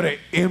you can go to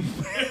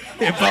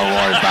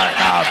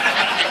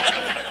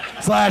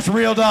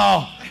Infowars.com/Real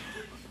Doll.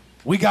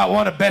 We got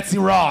one of Betsy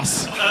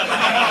Ross.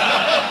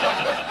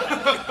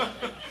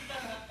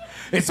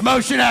 It's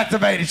motion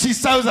activated. She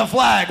sews a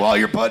flag while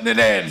you're putting it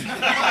in.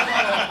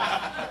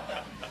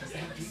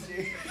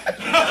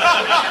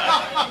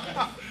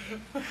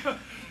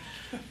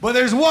 But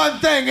there's one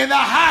thing in the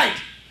height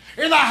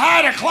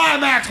of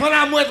climax when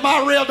I'm with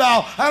my Real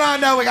Doll, and I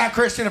know we got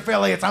Christian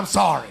affiliates. I'm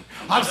sorry.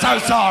 I'm so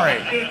sorry.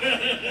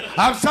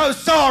 I'm so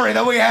sorry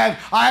that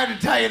I had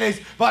to tell you this,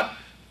 but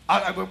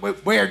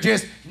we're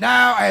just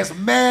now as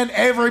men,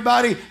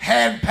 everybody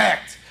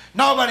handpicked.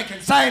 Nobody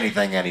can say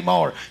anything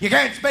anymore. You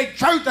can't speak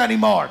truth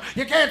anymore.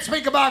 You can't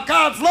speak about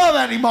God's love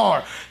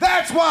anymore.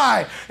 That's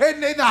why,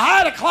 in the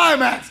height of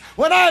climax,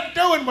 when I'm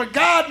doing what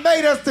God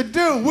made us to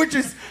do, which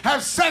is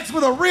have sex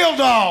with a real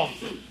doll,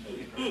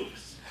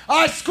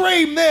 I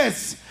scream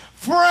this,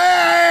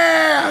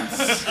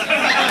 France!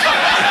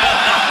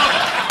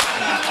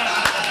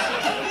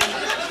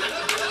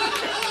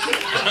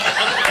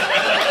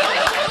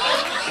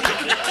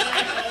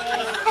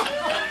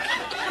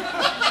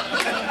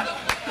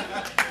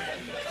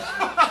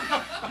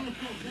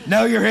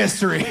 Know your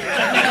history.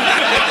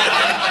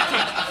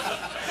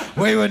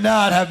 We would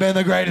not have been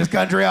the greatest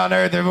country on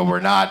earth if it were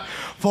not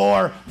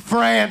for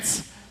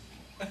France.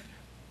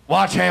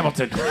 Watch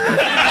Hamilton.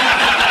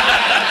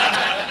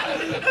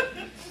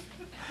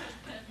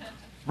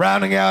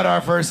 Rounding out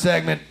our first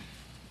segment,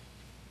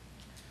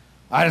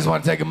 I just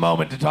want to take a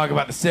moment to talk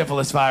about the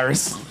syphilis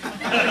virus.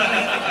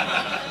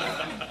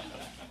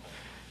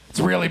 It's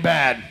really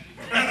bad.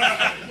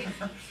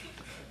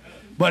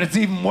 But it's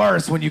even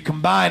worse when you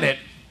combine it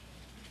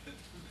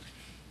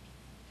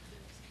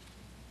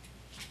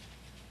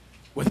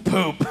with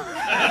poop.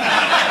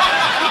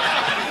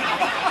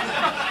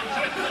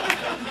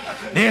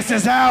 This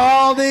is how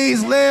all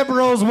these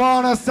liberals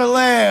want us to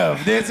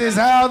live. This is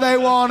how they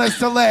want us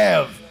to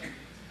live.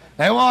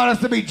 They want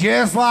us to be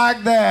just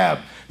like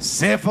them.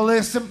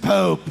 Syphilis and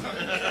poop.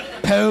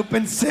 Poop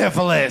and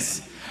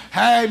syphilis.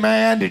 Hey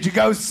man, did you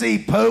go see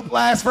Poop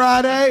last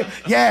Friday?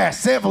 Yeah,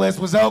 syphilis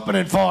was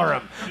opening for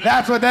him.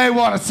 That's what they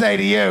want to say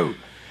to you.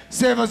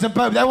 Syphilis and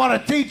poop. They want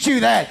to teach you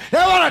that. They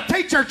want to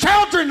teach your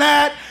children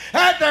that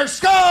at their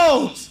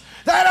schools.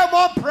 They don't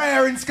want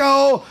prayer in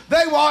school.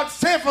 They want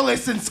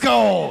syphilis in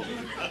school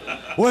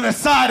with a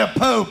side of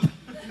poop.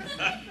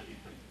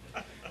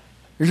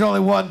 There's only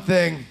one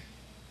thing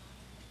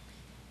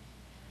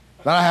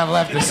that I have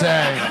left to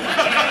say.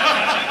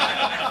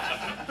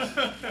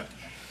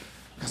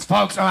 Because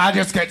folks, I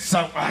just get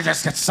so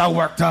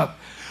worked up.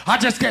 I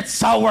just gotta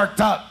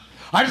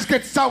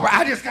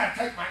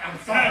take my, I'm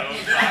sorry.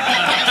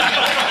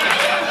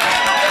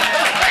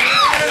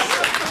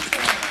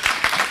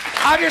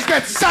 I just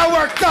get so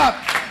worked up.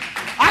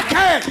 I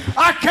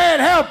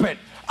can't help it.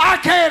 I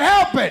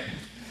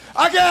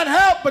can't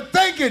help but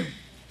thinking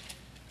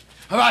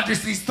about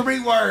just these three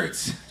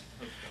words.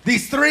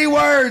 These three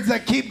words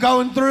that keep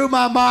going through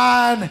my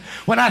mind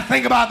when I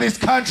think about this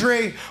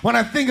country, when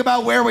I think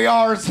about where we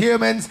are as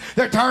humans.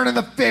 They're turning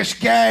the fish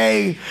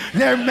gay.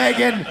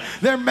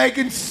 They're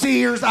making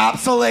Sears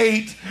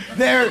obsolete.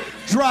 They're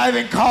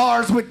driving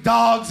cars with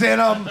dogs in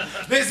them.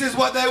 This is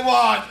what they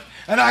want.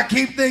 And I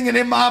keep thinking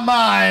in my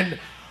mind,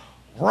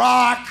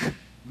 rock,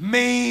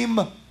 meme,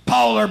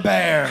 polar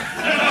bear.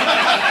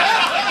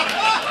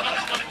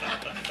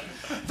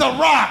 The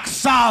rock,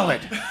 solid.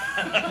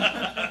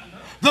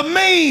 The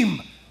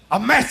meme, a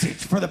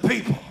message for the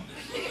people.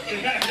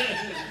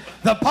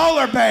 The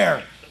polar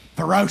bear,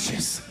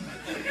 ferocious.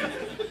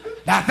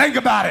 Now think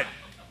about it.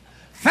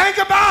 Think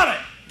about it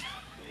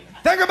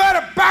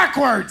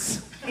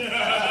backwards.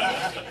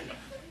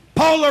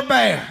 Polar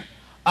bear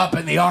up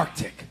in the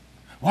Arctic.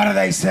 What do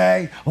they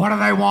say? What do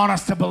they want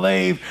us to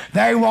believe?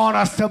 They want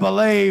us to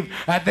believe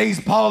that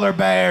these polar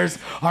bears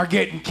are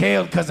getting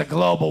killed because of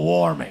global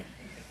warming.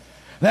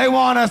 They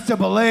want us to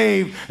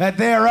believe that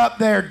they're up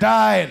there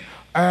dying.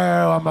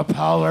 Oh, I'm a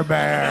polar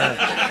bear.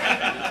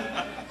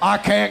 I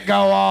can't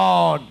go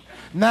on.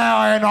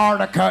 Now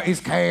Antarctica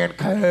is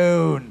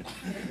Cancun.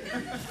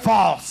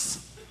 False.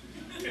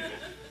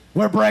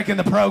 We're breaking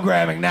the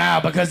programming now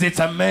because it's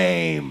a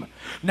meme.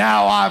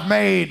 Now I've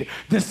made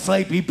the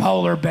sleepy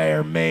polar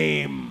bear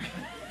meme.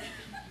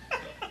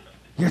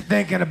 You're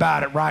thinking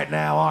about it right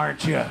now,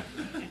 aren't you?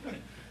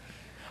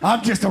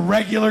 I'm just a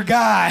regular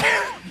guy.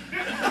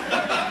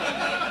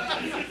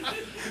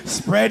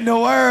 Spreading the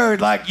word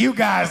like you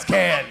guys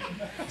can.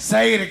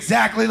 Say it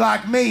exactly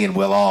like me and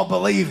we'll all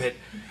believe it.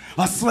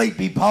 A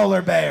sleepy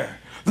polar bear.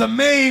 The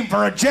meme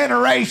for a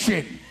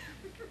generation.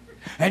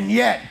 And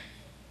yet,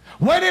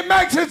 when it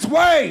makes its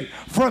way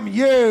from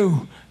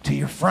you to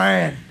your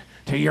friend,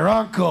 to your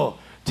uncle,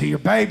 to your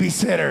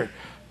babysitter.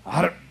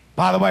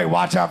 By the way,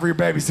 watch out for your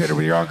babysitter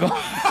with your uncle.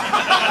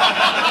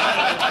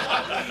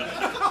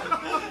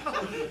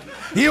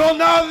 you will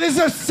know this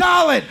is a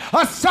solid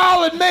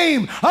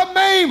meme, a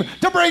meme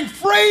to bring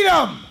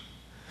freedom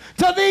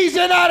to these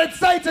United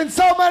States and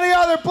so many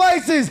other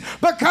places,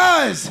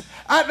 because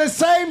at the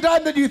same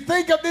time that you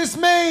think of this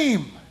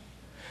meme,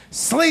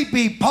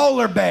 sleepy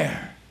polar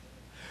bear,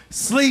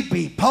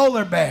 sleepy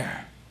polar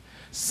bear,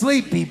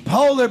 sleepy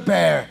polar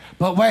bear.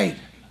 But wait,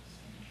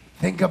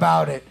 think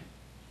about it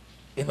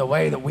in the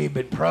way that we've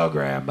been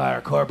programmed by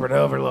our corporate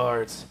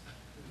overlords,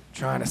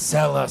 trying to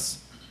sell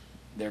us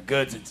their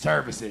goods and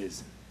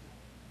services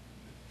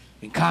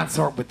in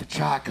consort with the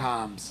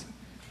Chi-Coms,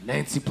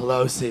 Nancy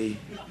Pelosi,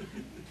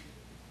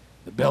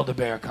 the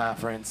Build-A-Bear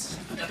Conference.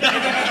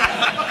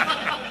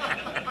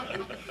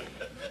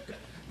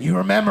 You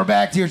remember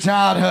back to your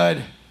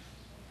childhood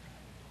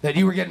that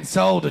you were getting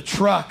sold a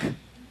truck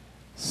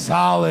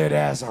solid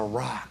as a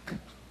rock.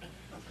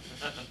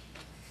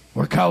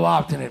 We're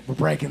co-opting it. We're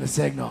breaking the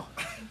signal.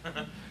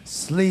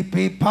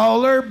 Sleepy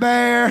polar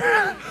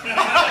bear.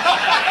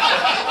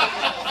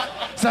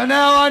 So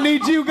now I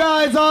need you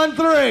guys on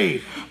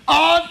three.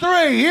 On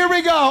three, here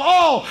we go.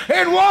 All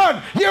in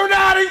one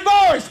uniting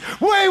voice.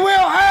 We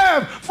will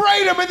have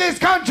freedom in this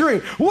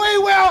country. We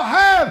will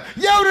have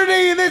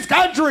unity in this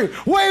country.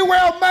 We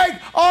will make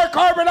our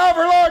corporate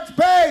overlords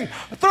pay.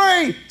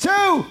 3, 2,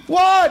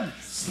 1.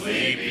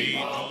 Sleepy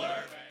polar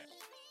bear.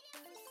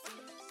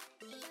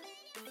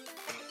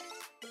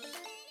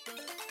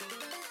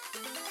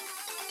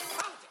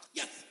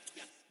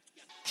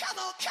 Come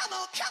on.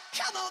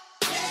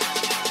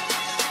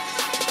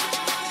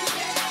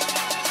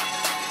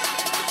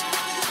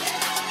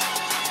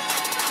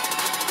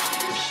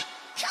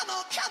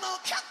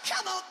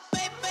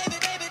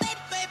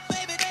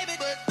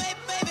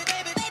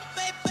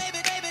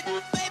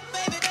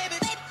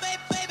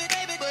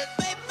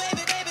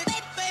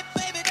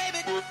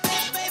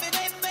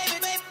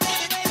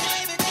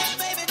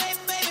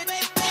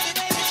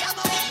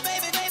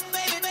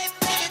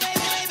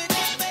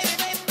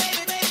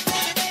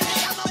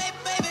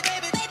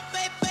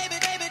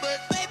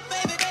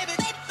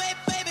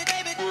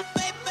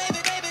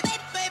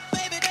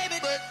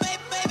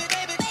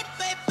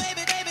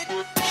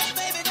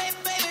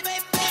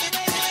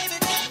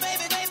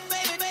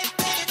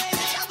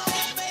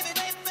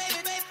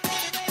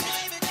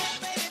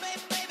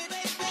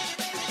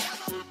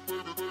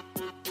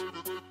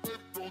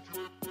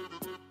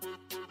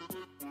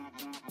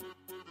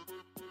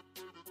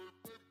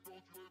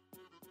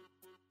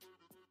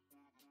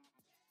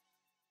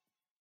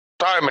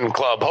 Diamond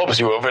Club hopes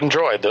you have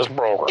enjoyed this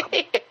program.